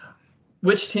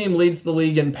 Which team leads the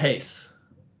league in pace?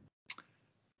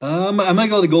 I'm going to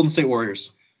go the Golden State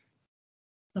Warriors.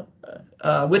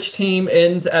 Which team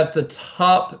ends at the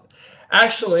top?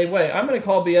 Actually, wait, I'm going to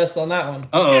call BS on that one.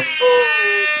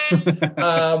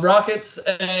 Rockets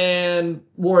and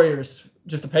Warriors.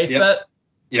 Just a pace bet?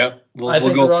 Yep. I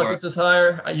think the Rockets is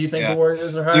higher. You think the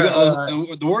Warriors are higher?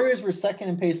 The Warriors were second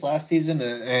in pace last season,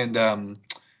 and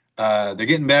they're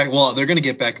getting back. Well, they're going to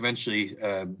get back eventually,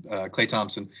 Klay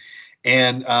Thompson.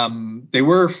 And they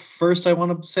were first, I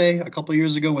want to say, a couple of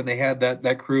years ago when they had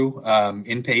that crew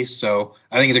in pace. So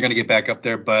I think they're going to get back up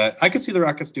there. But I could see the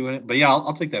Rockets doing it. But yeah,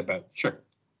 I'll take that bet. Sure.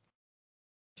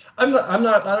 I don't know.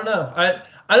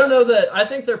 I don't know that. I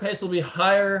think their pace will be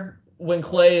higher when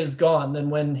Klay is gone than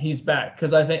when he's back,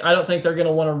 because I don't think they're going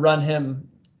to want to run him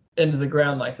into the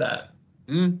ground like that.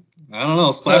 I don't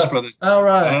know. Splash Brothers. All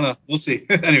right. I don't know. We'll see.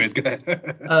 Anyways, go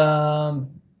ahead.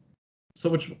 So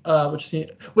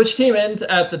which team ends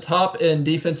at the top in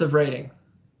defensive rating?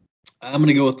 I'm going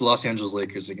to go with the Los Angeles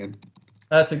Lakers again.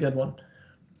 That's a good one.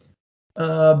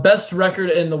 Best record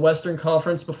in the Western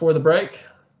Conference before the break?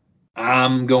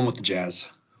 I'm going with the Jazz.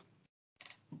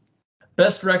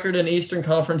 Best record in Eastern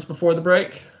Conference before the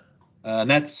break?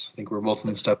 Nets. I think we're both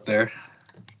in step there.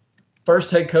 First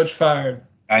head coach fired.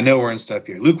 I know we're in step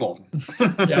here. Luke Walton.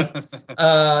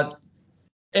 Yeah.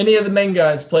 Any of the main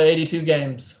guys play 82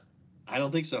 games? I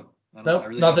don't think so.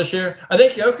 Nope, not this year. I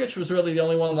think Jokic was really the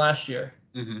only one last year.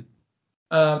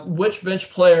 Mm-hmm. Which bench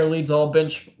player leads all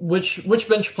bench? Which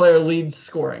bench player leads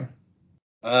scoring?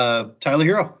 Tyler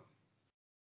Hero.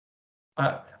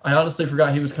 I honestly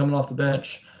forgot he was coming off the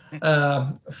bench.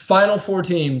 Final four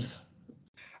teams.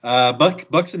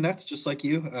 Bucks and Nets, just like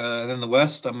you. And then the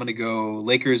West, I'm gonna go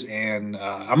Lakers and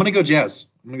I'm gonna go Jazz.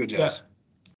 Yeah.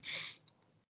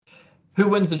 Who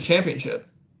wins the championship?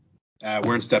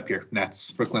 We're in step here. Nets,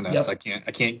 Brooklyn Nets. Yep.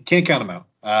 I can't count them out.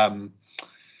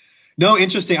 No,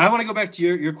 interesting. I want to go back to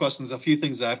your questions. A few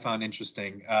things that I found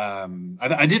interesting.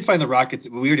 I did find the Rockets.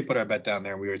 We already put our bet down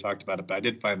there. We already talked about it, but I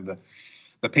did find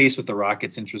the pace with the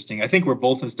Rockets interesting. I think we're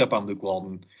both in step on Luke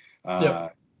Walton.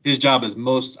 Yep. His job is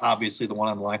most obviously the one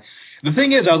on the line. The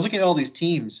thing is, I was looking at all these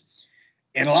teams,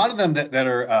 and a lot of them that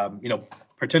are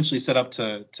potentially set up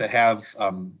to have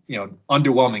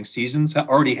underwhelming seasons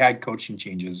already had coaching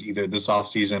changes either this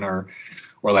offseason or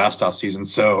last offseason.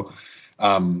 So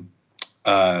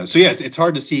yeah, it's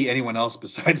hard to see anyone else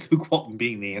besides Luke Walton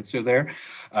being the answer there.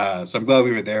 So I'm glad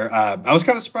we were there. I was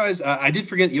kind of surprised. I did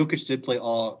forget Jokic did play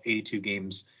all 82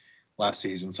 games last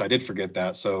season, so I did forget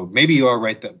that. So maybe you are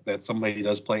right that somebody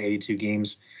does play 82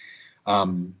 games.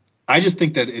 I just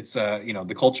think that it's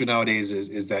the culture nowadays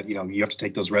is that you have to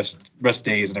take those rest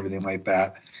days and everything like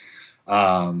that.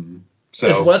 So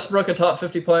is Westbrook a top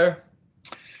 50 player?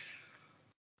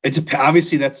 It's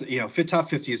obviously that's fit top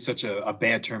 50 is such a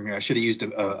bad term here. I should have used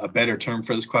a better term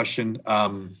for this question.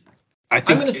 I I'm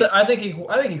think gonna say I think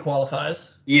he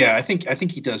qualifies. yeah, I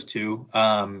think he does too.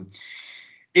 I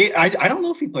don't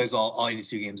know if he plays all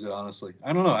 82 games. Honestly,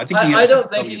 I don't know. I don't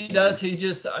think probably he gets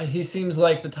injured. does. He seems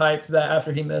like the type that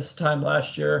after he missed time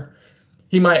last year,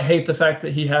 he might hate the fact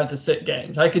that he had to sit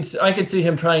games. I could see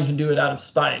him trying to do it out of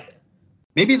spite.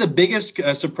 Maybe the biggest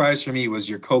surprise for me was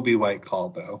your Kobe White call,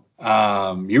 though.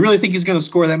 You really think he's going to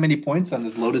score that many points on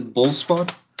this loaded Bulls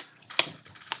squad?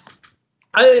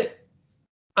 I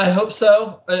I hope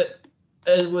so.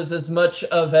 It was as much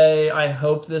of a I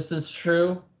hope this is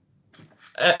true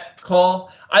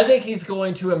call. I think he's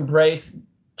going to embrace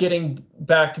getting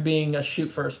back to being a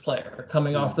shoot first player,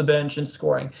 coming off the bench and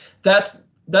scoring. That's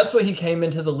what he came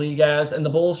into the league as, and the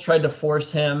Bulls tried to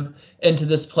force him into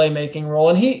this playmaking role.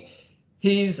 And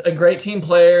he's a great team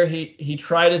player. He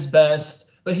tried his best,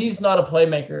 but he's not a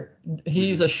playmaker.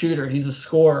 He's a shooter. He's a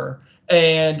scorer.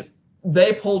 And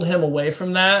they pulled him away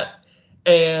from that.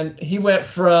 And he went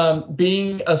from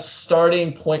being a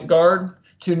starting point guard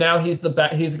to now he's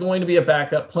going to be a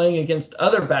backup playing against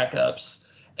other backups,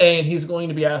 and he's going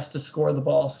to be asked to score the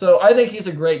ball. So I think he's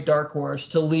a great dark horse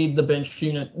to lead the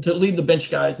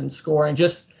bench guys in scoring,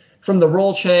 just from the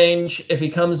role change if he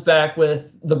comes back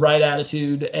with the right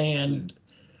attitude. And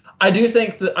I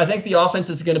think the offense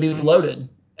is going to be loaded,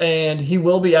 and he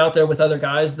will be out there with other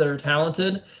guys that are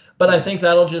talented, but I think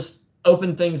that'll just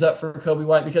open things up for Kobe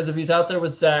White, because if he's out there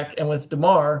with Zach and with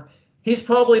DeMar, he's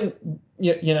probably,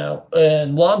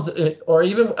 and Lonzo, or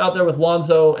even out there with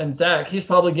Lonzo and Zach, he's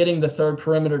probably getting the third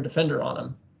perimeter defender on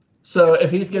him. So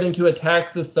if he's getting to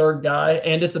attack the third guy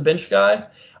and it's a bench guy,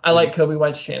 I like Kobe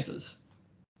White's chances.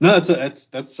 No,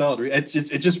 that's solid. It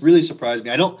just really surprised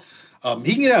me. I don't.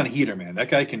 He can get out a heater, man. That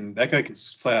guy can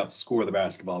flat out score the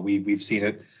basketball. We've seen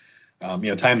it,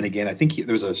 time and again. I think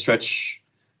there was a stretch.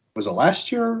 Was it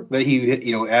last year that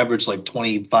he, averaged like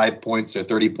 25 points or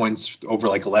 30 points over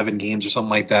like 11 games or something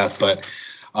like that? But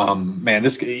man,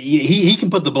 he can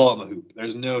put the ball in the hoop.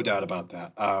 There's no doubt about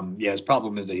that. His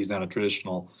problem is that he's not a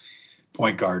traditional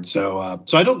point guard. So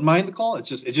I don't mind the call. It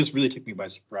just really took me by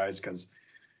surprise because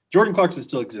Jordan Clarkson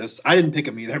still exists. I didn't pick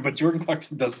him either, but Jordan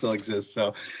Clarkson does still exist.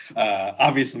 So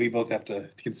obviously we both have to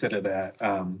consider that.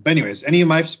 But anyways, any of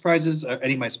my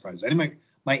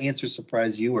answers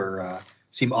surprise you or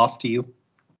seem off to you?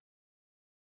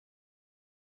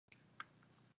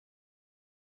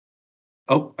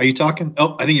 Oh, are you talking?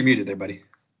 Oh, I think you're muted there, buddy.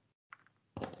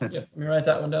 Yeah, let me write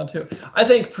that one down too. I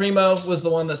think Primo was the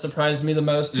one that surprised me the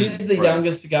most. He's the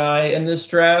youngest guy in this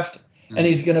draft, and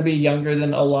he's going to be younger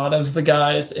than a lot of the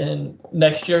guys in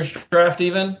next year's draft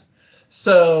even.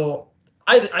 So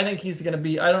I think he's going to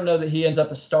be – I don't know that he ends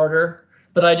up a starter,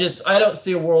 but I don't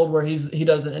see a world where he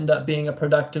doesn't end up being a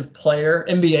productive player,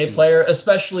 NBA player,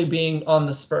 especially being on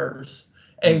the Spurs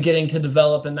and getting to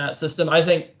develop in that system. I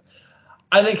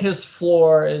think his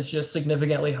floor is just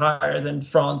significantly higher than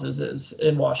Franz's is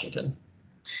in Washington.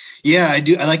 Yeah, I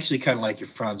do. I actually kind of like your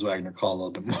Franz Wagner call a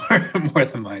little bit more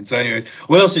than mine. So anyways,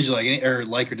 what else did you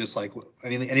like? Or dislike?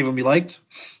 Any of them you liked?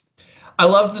 I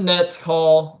love the Nets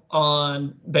call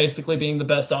on basically being the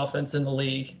best offense in the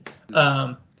league.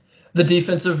 The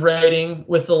defensive rating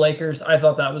with the Lakers, I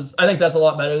think that's a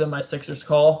lot better than my Sixers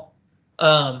call.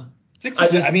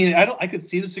 Sixers. I could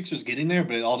see the Sixers getting there,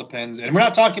 but it all depends. And we're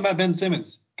not talking about Ben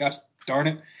Simmons. Gosh darn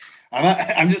it,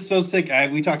 I'm just so sick.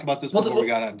 We talked about this before we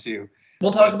got on too.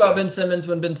 We'll talk about Ben Simmons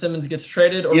when Ben Simmons gets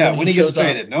traded, or when he gets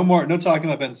traded. No talking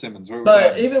about Ben Simmons.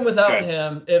 But even without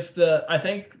him, I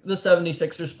think the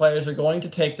 76ers players are going to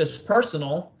take this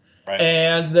personal. Right.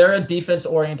 And they're a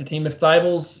defense-oriented team. If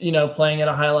Thibel's, playing at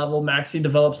a high level, Maxey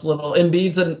develops a little.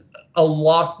 Embiid's a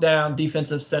lockdown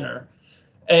defensive center,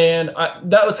 and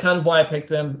that was kind of why I picked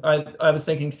them. I was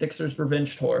thinking Sixers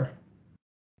revenge tour,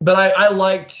 but I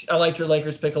liked your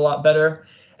Lakers pick a lot better,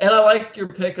 and I like your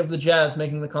pick of the Jazz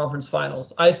making the conference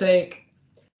finals. I think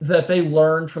that they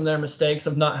learned from their mistakes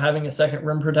of not having a second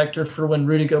rim protector for when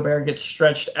Rudy Gobert gets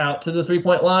stretched out to the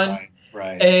three-point line.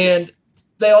 Right. And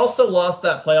they also lost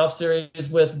that playoff series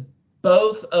with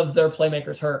both of their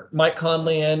playmakers hurt. Mike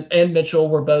Conley and Mitchell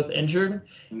were both injured.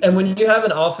 Mm-hmm. And when you have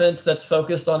an offense that's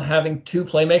focused on having two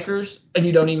playmakers and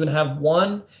you don't even have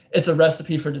one, it's a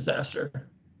recipe for disaster.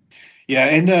 Yeah,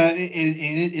 and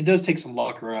it does take some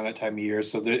luck around that time of year.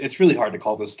 So it's really hard to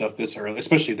call this stuff this early,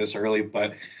 especially this early.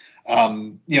 But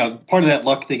part of that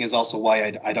luck thing is also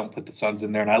why I don't put the Suns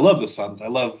in there. And I love the Suns. I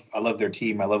love their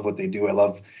team. I love what they do. I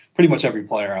love pretty much every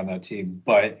player on that team.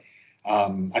 But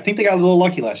I think they got a little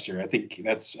lucky last year. I think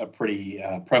that's a pretty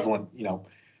prevalent,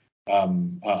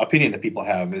 opinion that people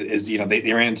have is,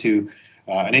 they ran into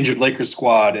an injured Lakers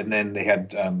squad, and then they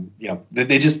had,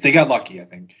 they got lucky, I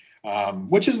think.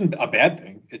 which isn't a bad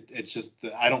thing. It's just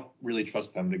that I don't really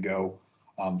trust them to go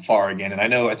far again. And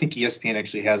I think ESPN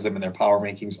actually has them in their power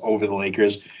rankings over the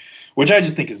Lakers, which I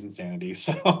just think is insanity.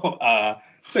 So,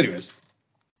 anyways,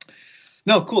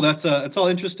 no, cool. That's all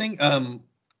interesting.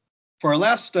 For our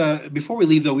last, before we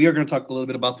leave though, we are going to talk a little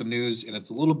bit about the news, and it's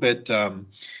a little bit of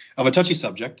a touchy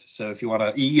subject. So if you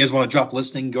guys want to drop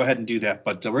listening, go ahead and do that.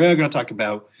 But we're going to talk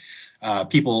about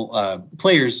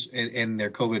players in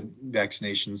their COVID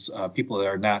vaccinations, people that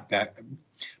are not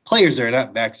players that are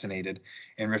not vaccinated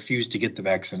and refuse to get the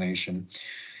vaccination.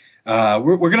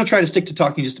 We're going to try to stick to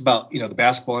talking just about, the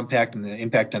basketball impact and the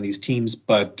impact on these teams,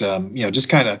 but, just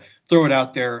kind of throw it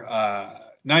out there.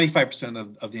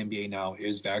 95% of the NBA now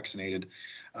is vaccinated,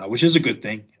 which is a good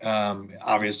thing,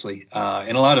 obviously.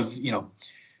 And a lot of,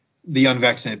 the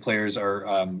unvaccinated players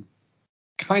are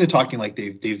kind of talking like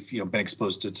they've been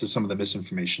exposed to some of the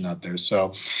misinformation out there.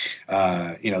 So,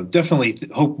 definitely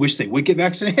wish they would get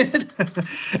vaccinated.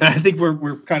 And I think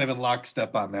we're kind of in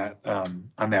lockstep on that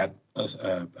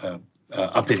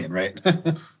opinion, right?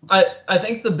 I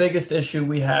think the biggest issue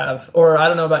we have, or I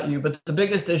don't know about you, but the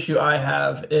biggest issue I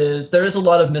have is there is a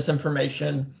lot of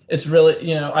misinformation. It's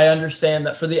really, I understand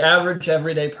that for the average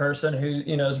everyday person who,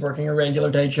 is working a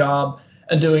regular day job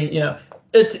and doing,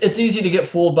 it's easy to get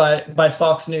fooled by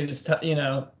Fox News,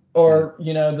 or,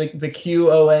 the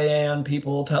QOAN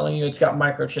people telling you it's got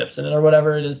microchips in it or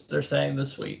whatever it is they're saying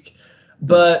this week.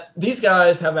 But these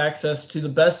guys have access to the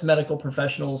best medical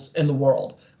professionals in the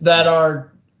world that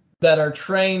are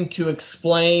trained to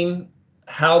explain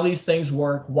how these things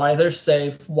work, why they're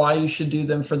safe, why you should do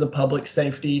them for the public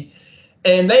safety.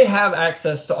 And they have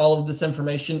access to all of this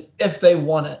information if they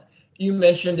want it. You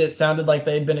mentioned it sounded like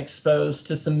they'd been exposed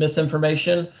to some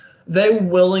misinformation. They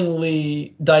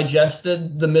willingly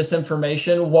digested the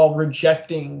misinformation while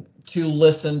rejecting to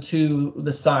listen to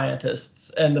the scientists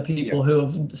and the people who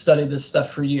have studied this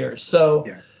stuff for years. So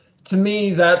to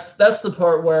me, that's the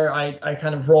part where I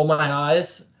kind of roll my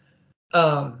eyes.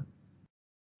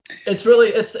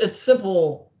 It's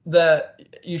simple that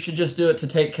you should just do it to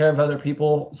take care of other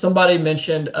people. Somebody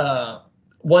mentioned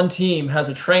one team has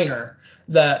a trainer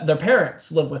that their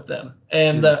parents live with them,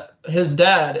 and his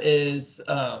dad is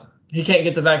he can't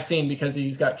get the vaccine because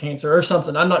he's got cancer or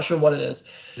something. I'm not sure what it is.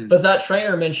 But that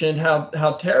trainer mentioned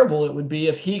how terrible it would be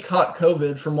if he caught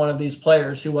COVID from one of these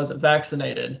players who wasn't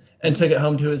vaccinated and took it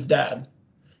home to his dad.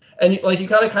 And you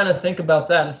got to kind of think about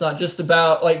that. It's not just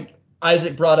about, like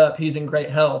Isaac brought up, he's in great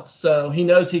health, so he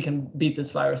knows he can beat this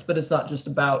virus, but it's not just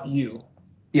about you.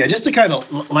 Yeah, just to kind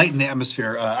of lighten the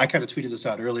atmosphere, I kind of tweeted this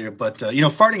out earlier, but,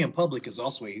 farting in public is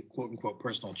also a quote-unquote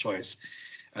personal choice.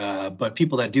 But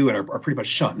people that do it are pretty much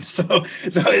shunned. So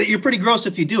you're pretty gross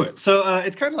if you do it. So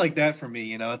it's kind of like that for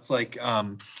me. It's like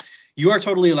you are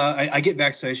totally allowed. I get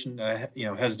vaccination,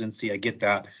 hesitancy. I get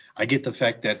that. I get the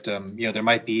fact that, there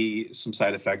might be some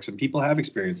side effects, and people have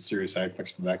experienced serious side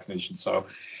effects from vaccination. So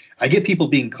I get people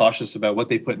being cautious about what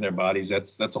they put in their bodies.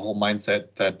 That's a whole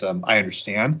mindset that I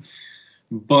understand.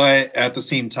 But at the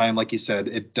same time, like you said,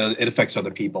 it affects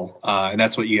other people, and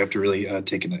that's what you have to really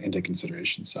take into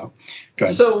consideration. So, go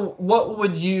ahead. So, what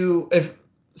would you, if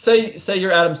say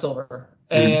you're Adam Silver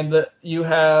and you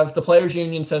have the players'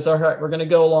 union says, all right, we're going to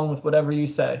go along with whatever you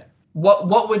say.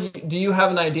 What would you, do you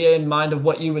have an idea in mind of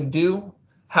what you would do,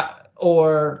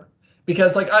 or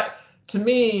because I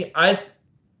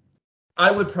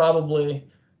would probably,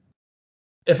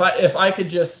 if I could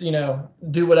just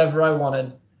do whatever I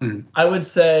wanted. I would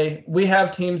say we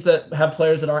have teams that have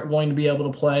players that aren't going to be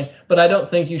able to play, but I don't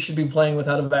think you should be playing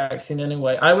without a vaccine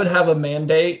anyway. I would have a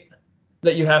mandate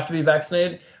that you have to be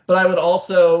vaccinated, but I would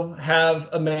also have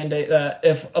a mandate that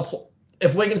if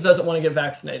Wiggins doesn't want to get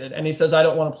vaccinated and he says, I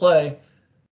don't want to play,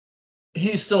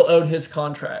 he's still owed his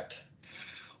contract.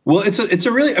 Well, it's a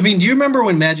really, do you remember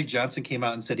when Magic Johnson came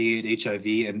out and said he had HIV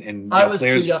and I was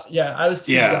players, too young. Yeah, I was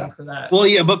too young for that. Well,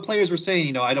 yeah, but players were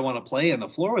saying, I don't want to play on the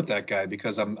floor with that guy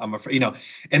because I'm afraid,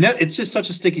 and that it's just such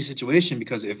a sticky situation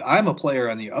because if I'm a player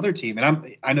on the other team,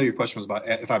 and I know your question was about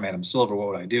if I'm Adam Silver, what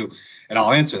would I do? And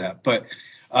I'll answer that. But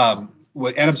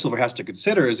what Adam Silver has to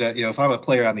consider is that, if I'm a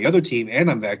player on the other team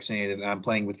and I'm vaccinated and I'm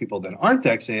playing with people that aren't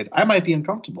vaccinated, I might be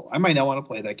uncomfortable. I might not want to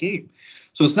play that game.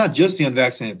 So it's not just the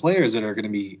unvaccinated players that are going to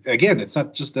be, again, it's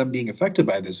not just them being affected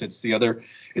by this. It's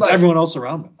everyone else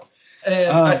around them.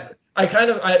 And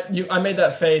I made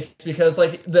that face because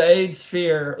the AIDS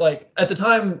fear, at the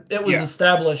time it was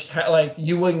established,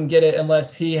 you wouldn't get it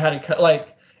unless he had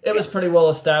it was pretty well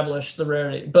established, the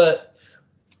rarity, but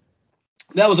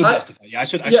that was justified. Yeah, I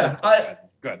should.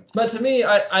 Good. But to me,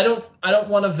 I don't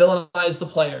want to villainize the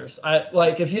players. I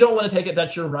like if you don't want to take it,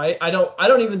 that's your right. I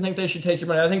don't even think they should take your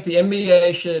money. I think the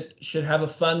NBA should have a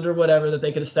fund or whatever that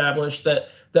they could establish that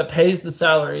pays the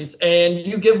salaries, and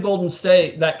you give Golden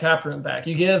State that cap room back.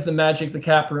 You give the Magic the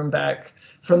cap room back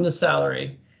from the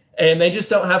salary, and they just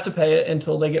don't have to pay it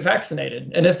until they get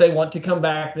vaccinated. And if they want to come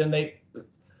back, then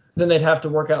they'd have to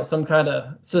work out some kind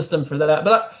of system for that.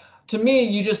 But to me,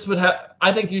 you just would have.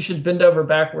 I think you should bend over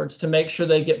backwards to make sure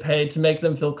they get paid, to make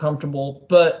them feel comfortable.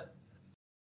 But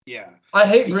yeah, I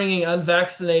hate bringing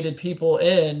unvaccinated people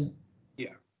in.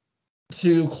 Yeah.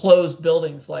 To closed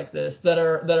buildings like this that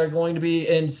are going to be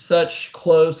in such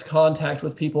close contact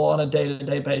with people on a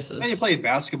day-to-day basis. And you play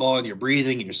basketball and you're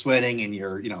breathing and you're sweating and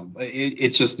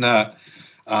it's just not.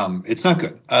 It's not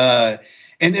good.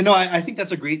 And no, I think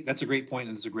that's a great point,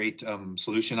 and it's a great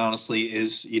solution. Honestly,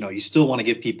 is you still want to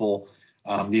give people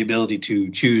the ability to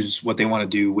choose what they want to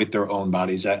do with their own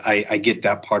bodies. I get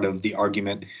that part of the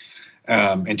argument,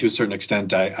 and to a certain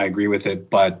extent, I agree with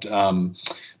it. But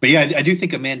yeah, I do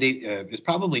think a mandate is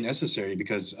probably necessary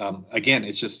because again,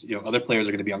 it's just other players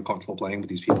are going to be uncomfortable playing with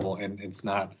these people, and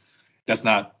that's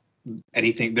not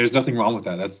anything. There's nothing wrong with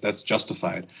that. That's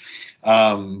justified.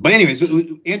 But anyways,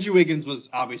 Andrew Wiggins was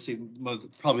obviously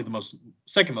probably the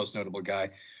second most notable guy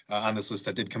on this list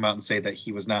that did come out and say that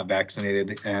he was not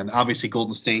vaccinated. And obviously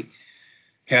Golden State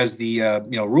has the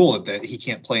rule that he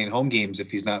can't play in home games if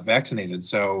he's not vaccinated.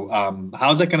 So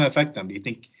how's that going to affect them? Do you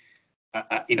think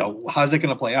how's that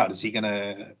going to play out? Is he going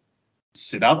to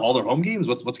sit out all their home games?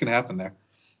 What's going to happen there?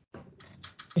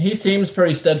 He seems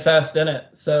pretty steadfast in it.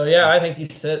 So yeah, I think he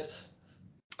sits.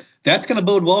 That's going to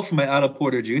bode well for my Otto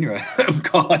Porter Jr.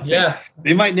 Yeah,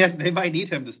 they might need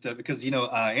him to step because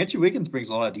Andrew Wiggins brings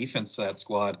a lot of defense to that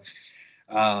squad.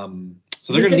 So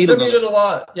they're going to need contributed a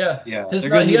lot. Yeah, he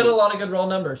had a lot of good raw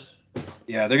numbers.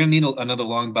 Yeah, they're going to need another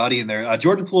long body in there.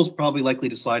 Jordan Poole's probably likely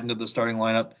to slide into the starting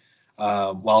lineup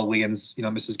while Wiggins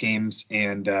misses games,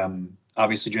 and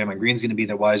obviously Draymond Green's going to be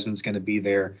there. Wiseman's going to be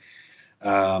there.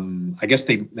 I guess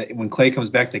when Clay comes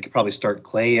back, they could probably start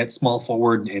Clay at small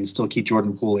forward and still keep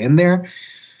Jordan Poole in there.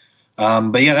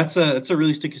 But yeah, that's a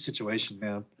really sticky situation,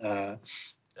 man.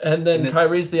 And then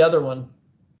Kyrie's the other one.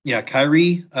 Yeah,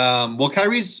 Kyrie.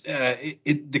 Kyrie's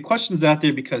the question's out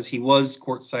there because he was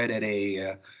courtside at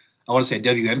I want to say a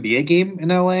WNBA game in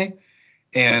LA,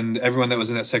 and everyone that was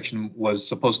in that section was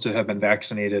supposed to have been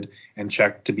vaccinated and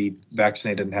checked to be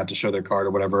vaccinated and have to show their card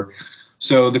or whatever.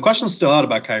 So the question's still out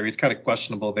about Kyrie. It's kind of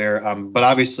questionable there. But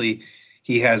obviously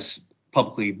he has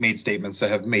publicly made statements that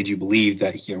have made you believe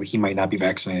that he might not be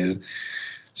vaccinated.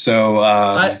 So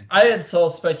I had saw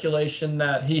speculation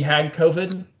that he had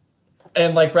COVID,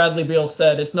 and like Bradley Beal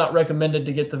said, it's not recommended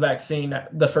to get the vaccine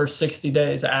the first 60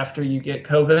 days after you get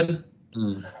COVID.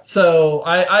 So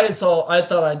I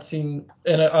thought I'd seen,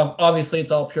 and obviously it's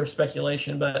all pure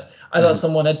speculation, but I thought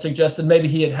someone had suggested maybe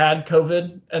he had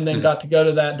COVID and then got to go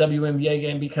to that WNBA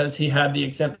game because he had the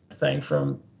exempt thing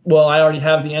from, well, I already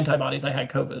have the antibodies, I had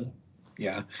COVID.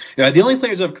 Yeah. The only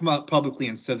players that have come out publicly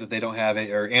and said that they don't have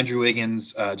it are Andrew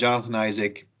Wiggins, Jonathan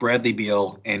Isaac, Bradley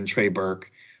Beal, and Trey Burke,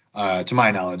 to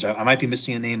my knowledge. I might be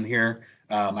missing a name here.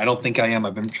 I don't think I am.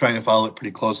 I've been trying to follow it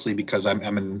pretty closely because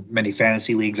I'm in many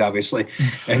fantasy leagues, obviously,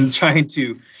 and trying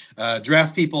to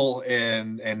draft people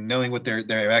and knowing what their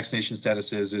vaccination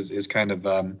status is kind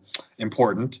of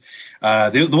important.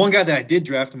 The one guy that I did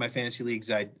draft in my fantasy leagues,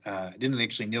 I didn't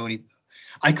actually know any.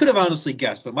 I could have honestly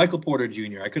guessed, but Michael Porter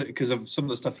Jr. I could, because of some of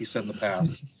the stuff he said in the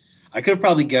past, I could have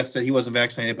probably guessed that he wasn't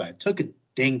vaccinated, but I took a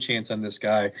dang chance on this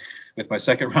guy with my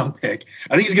second round pick.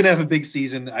 I think he's going to have a big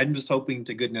season. I'm just hoping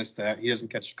to goodness that he doesn't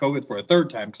catch COVID for a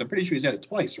third time because I'm pretty sure he's had it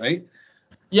twice, right?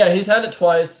 Yeah, he's had it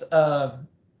twice. That's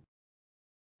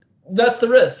the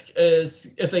risk, is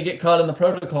if they get caught in the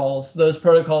protocols, those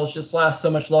protocols just last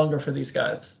so much longer for these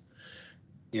guys.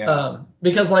 Yeah.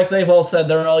 Because like they've all said,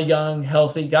 they're all young,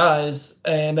 healthy guys,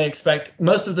 and they expect,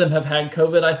 most of them have had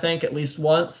COVID, I think, at least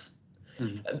once.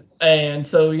 And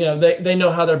so, they know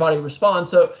how their body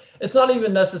responds. So it's not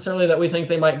even necessarily that we think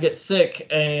they might get sick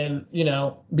and,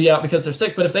 be out because they're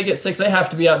sick. But if they get sick, they have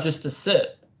to be out just to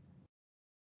sit.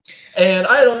 And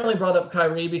I had only brought up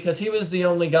Kyrie because he was the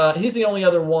only guy. He's the only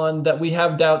other one that we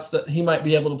have doubts that he might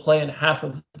be able to play in half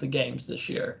of the games this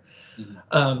year.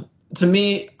 To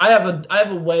me, I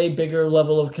have a way bigger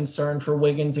level of concern for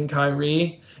Wiggins and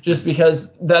Kyrie just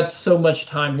because that's so much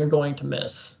time you're going to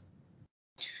miss.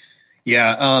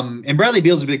 Yeah, and Bradley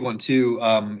Beal's a big one too.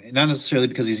 Not necessarily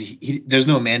because there's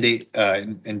no mandate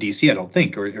in DC, I don't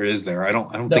think, or is there? I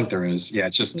don't think there is. Yeah,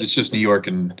 it's just New York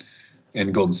and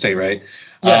Golden State, right?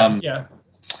 Yeah.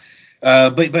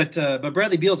 But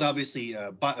Bradley Beal's obviously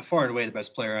far and away the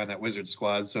best player on that Wizards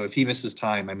squad. So if he misses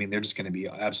time, I mean, they're just going to be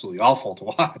absolutely awful to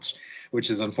watch, which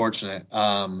is unfortunate.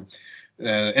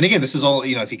 And again, this is all,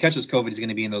 if he catches COVID, he's going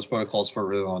to be in those protocols for a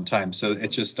really long time. So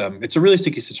it's just it's a really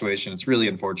sticky situation. It's really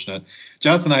unfortunate.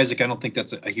 Jonathan Isaac, I don't think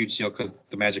that's a huge deal because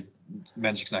the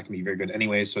Magic's not going to be very good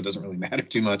anyway, so it doesn't really matter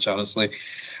too much, honestly.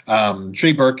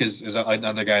 Trey Burke is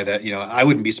another guy that I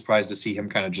wouldn't be surprised to see him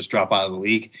kind of just drop out of the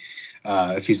league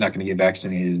if he's not going to get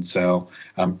vaccinated. So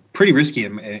pretty risky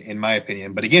in my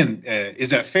opinion. But again, is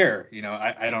that fair?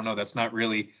 I don't know. That's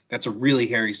a really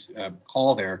hairy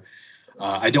call there.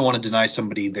 I don't want to deny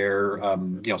somebody their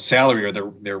salary or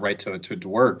their right to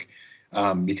work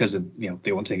because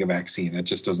they won't take a vaccine. That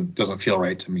just doesn't feel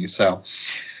right to me. So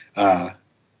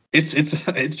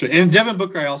it's true. And Devin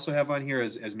Booker I also have on here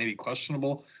as maybe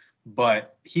questionable,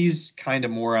 but he's kind of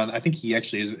more on. I think he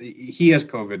actually is. He has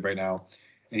COVID right now,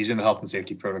 and he's in the health and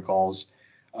safety protocols.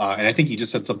 And I think he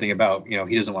just said something about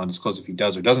he doesn't want to disclose if he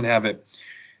does or doesn't have it.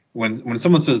 When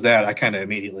someone says that, I kind of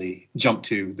immediately jump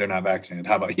to they're not vaccinated.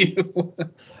 How about you?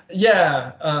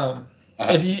 Yeah.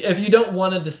 If you don't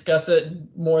want to discuss it,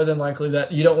 more than likely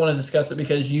that you don't want to discuss it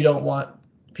because you don't want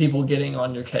people getting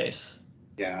on your case.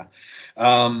 Yeah.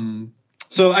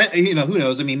 So who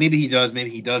knows? I mean, maybe he does, maybe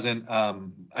he doesn't.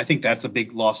 I think that's a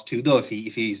big loss too, though. If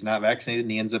he's not vaccinated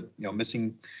and he ends up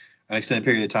missing an extended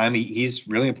period of time, he's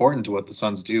really important to what the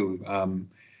Suns do.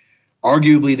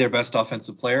 Arguably their best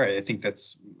offensive player. I think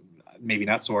that's maybe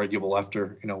not so arguable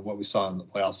after what we saw in the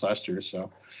playoffs last year.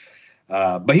 So,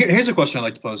 but here's a question I'd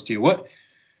like to pose to you. What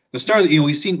the stars?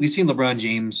 We've seen LeBron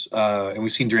James and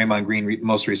we've seen Draymond Green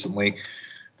most recently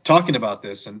talking about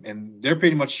this, and they're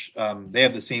pretty much they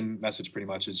have the same message. Pretty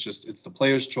much, it's the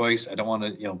player's choice. I don't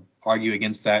want to argue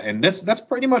against that, and that's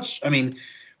pretty much. I mean,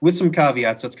 with some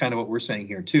caveats, that's kind of what we're saying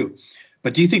here too.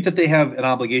 But do you think that they have an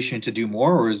obligation to do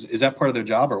more, or is that part of their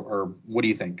job, or what do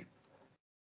you think?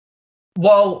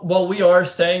 Well, we are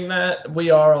saying that.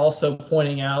 We are also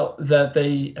pointing out that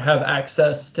they have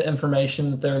access to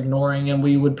information that they're ignoring, and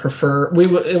it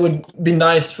would be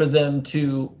nice for them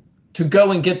to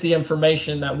go and get the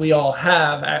information that we all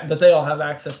have, that they all have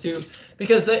access to,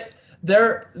 because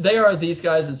they are these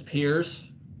guys' peers,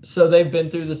 so they've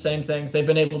been through the same things. They've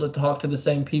been able to talk to the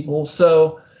same people.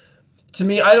 So to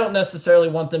me, I don't necessarily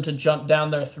want them to jump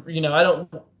down there.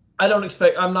 I don't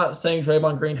expect. I'm not saying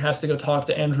Draymond Green has to go talk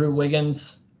to Andrew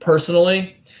Wiggins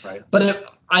personally, right? But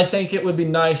I think it would be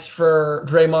nice for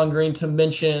Draymond Green to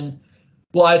mention,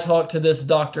 well, I talked to this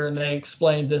doctor and they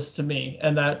explained this to me,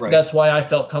 and that's why I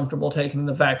felt comfortable taking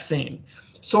the vaccine.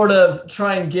 Sort of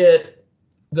try and get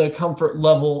the comfort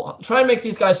level. Try and make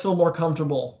these guys feel more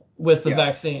comfortable with the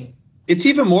vaccine. It's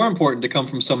even more important to come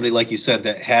from somebody, like you said,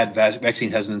 that had vaccine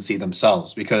hesitancy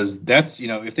themselves, because that's,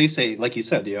 if they say, like you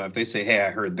said, if they say, hey, I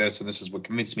heard this and this is what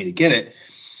convinced me to get it.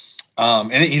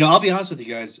 And I'll be honest with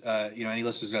you guys, any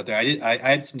listeners out there, I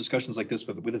had some discussions like this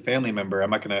with a family member. I'm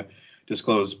not going to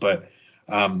disclose, but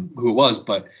who it was,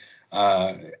 but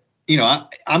I'm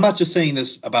not just saying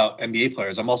this about NBA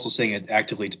players. I'm also saying it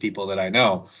actively to people that I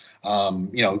know.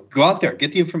 Go out there,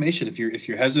 get the information. If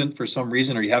you're hesitant for some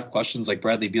reason, or you have questions like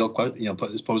Bradley Beal,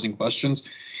 is posing questions,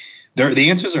 the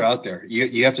answers are out there.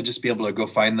 You have to just be able to go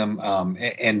find them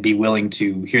and be willing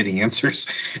to hear the answers.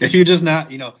 If you're just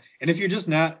not, and if you're just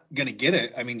not gonna get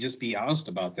it, I mean, just be honest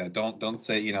about that. Don't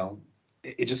say,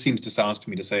 it just seems dishonest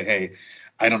to me to say, hey,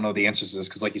 I don't know the answers to this,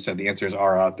 because like you said, the answers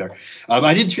are out there.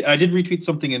 I did retweet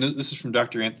something, and this is from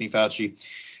Dr. Anthony Fauci.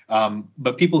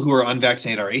 But people who are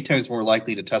unvaccinated are 8 times more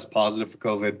likely to test positive for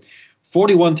COVID,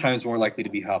 41 times more likely to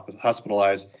be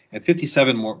hospitalized, and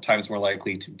 57 times more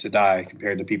likely to die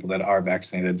compared to people that are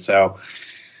vaccinated. So,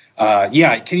 can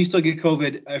you still get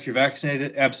COVID if you're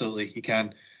vaccinated? Absolutely, you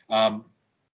can.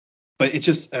 But it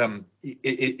just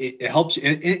it helps.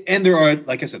 And there are,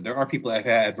 like I said, there are people that have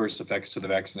had adverse effects to the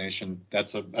vaccination.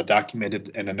 That's a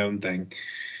documented and a known thing.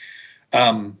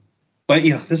 But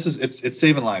it's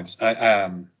saving lives.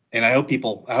 And I hope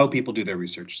people do their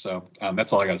research. So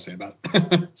that's all I got to say about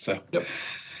it. So, yep.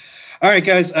 All right,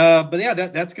 guys. But yeah,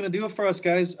 that's gonna do it for us,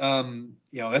 guys.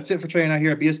 That's it for Trey and I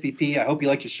here at BSBP. I hope you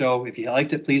liked your show. If you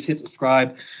liked it, please hit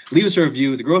subscribe, leave us a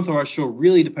review. The growth of our show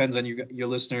really depends on your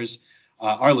listeners,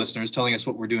 our listeners, telling us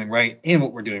what we're doing right and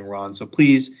what we're doing wrong. So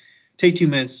please take 2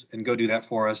 minutes and go do that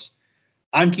for us.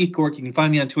 I'm Keith Cork. You can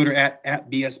find me on Twitter at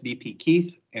BSBP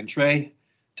Keith. And Trey,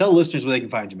 tell the listeners where they can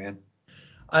find you, man.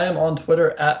 I am on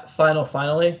Twitter at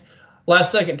finally.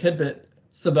 Last second tidbit: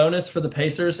 Sabonis for the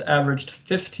Pacers averaged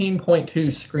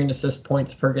 15.2 screen assist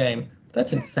points per game.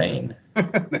 That's insane.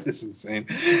 That is insane.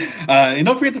 And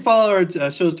don't forget to follow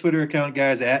our show's Twitter account,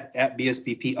 guys, at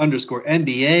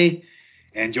BSBP_NBA.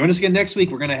 And join us again next week.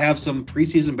 We're going to have some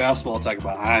preseason basketball to talk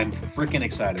about. I'm freaking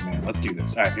excited, man. Let's do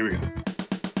this. All right, here we go.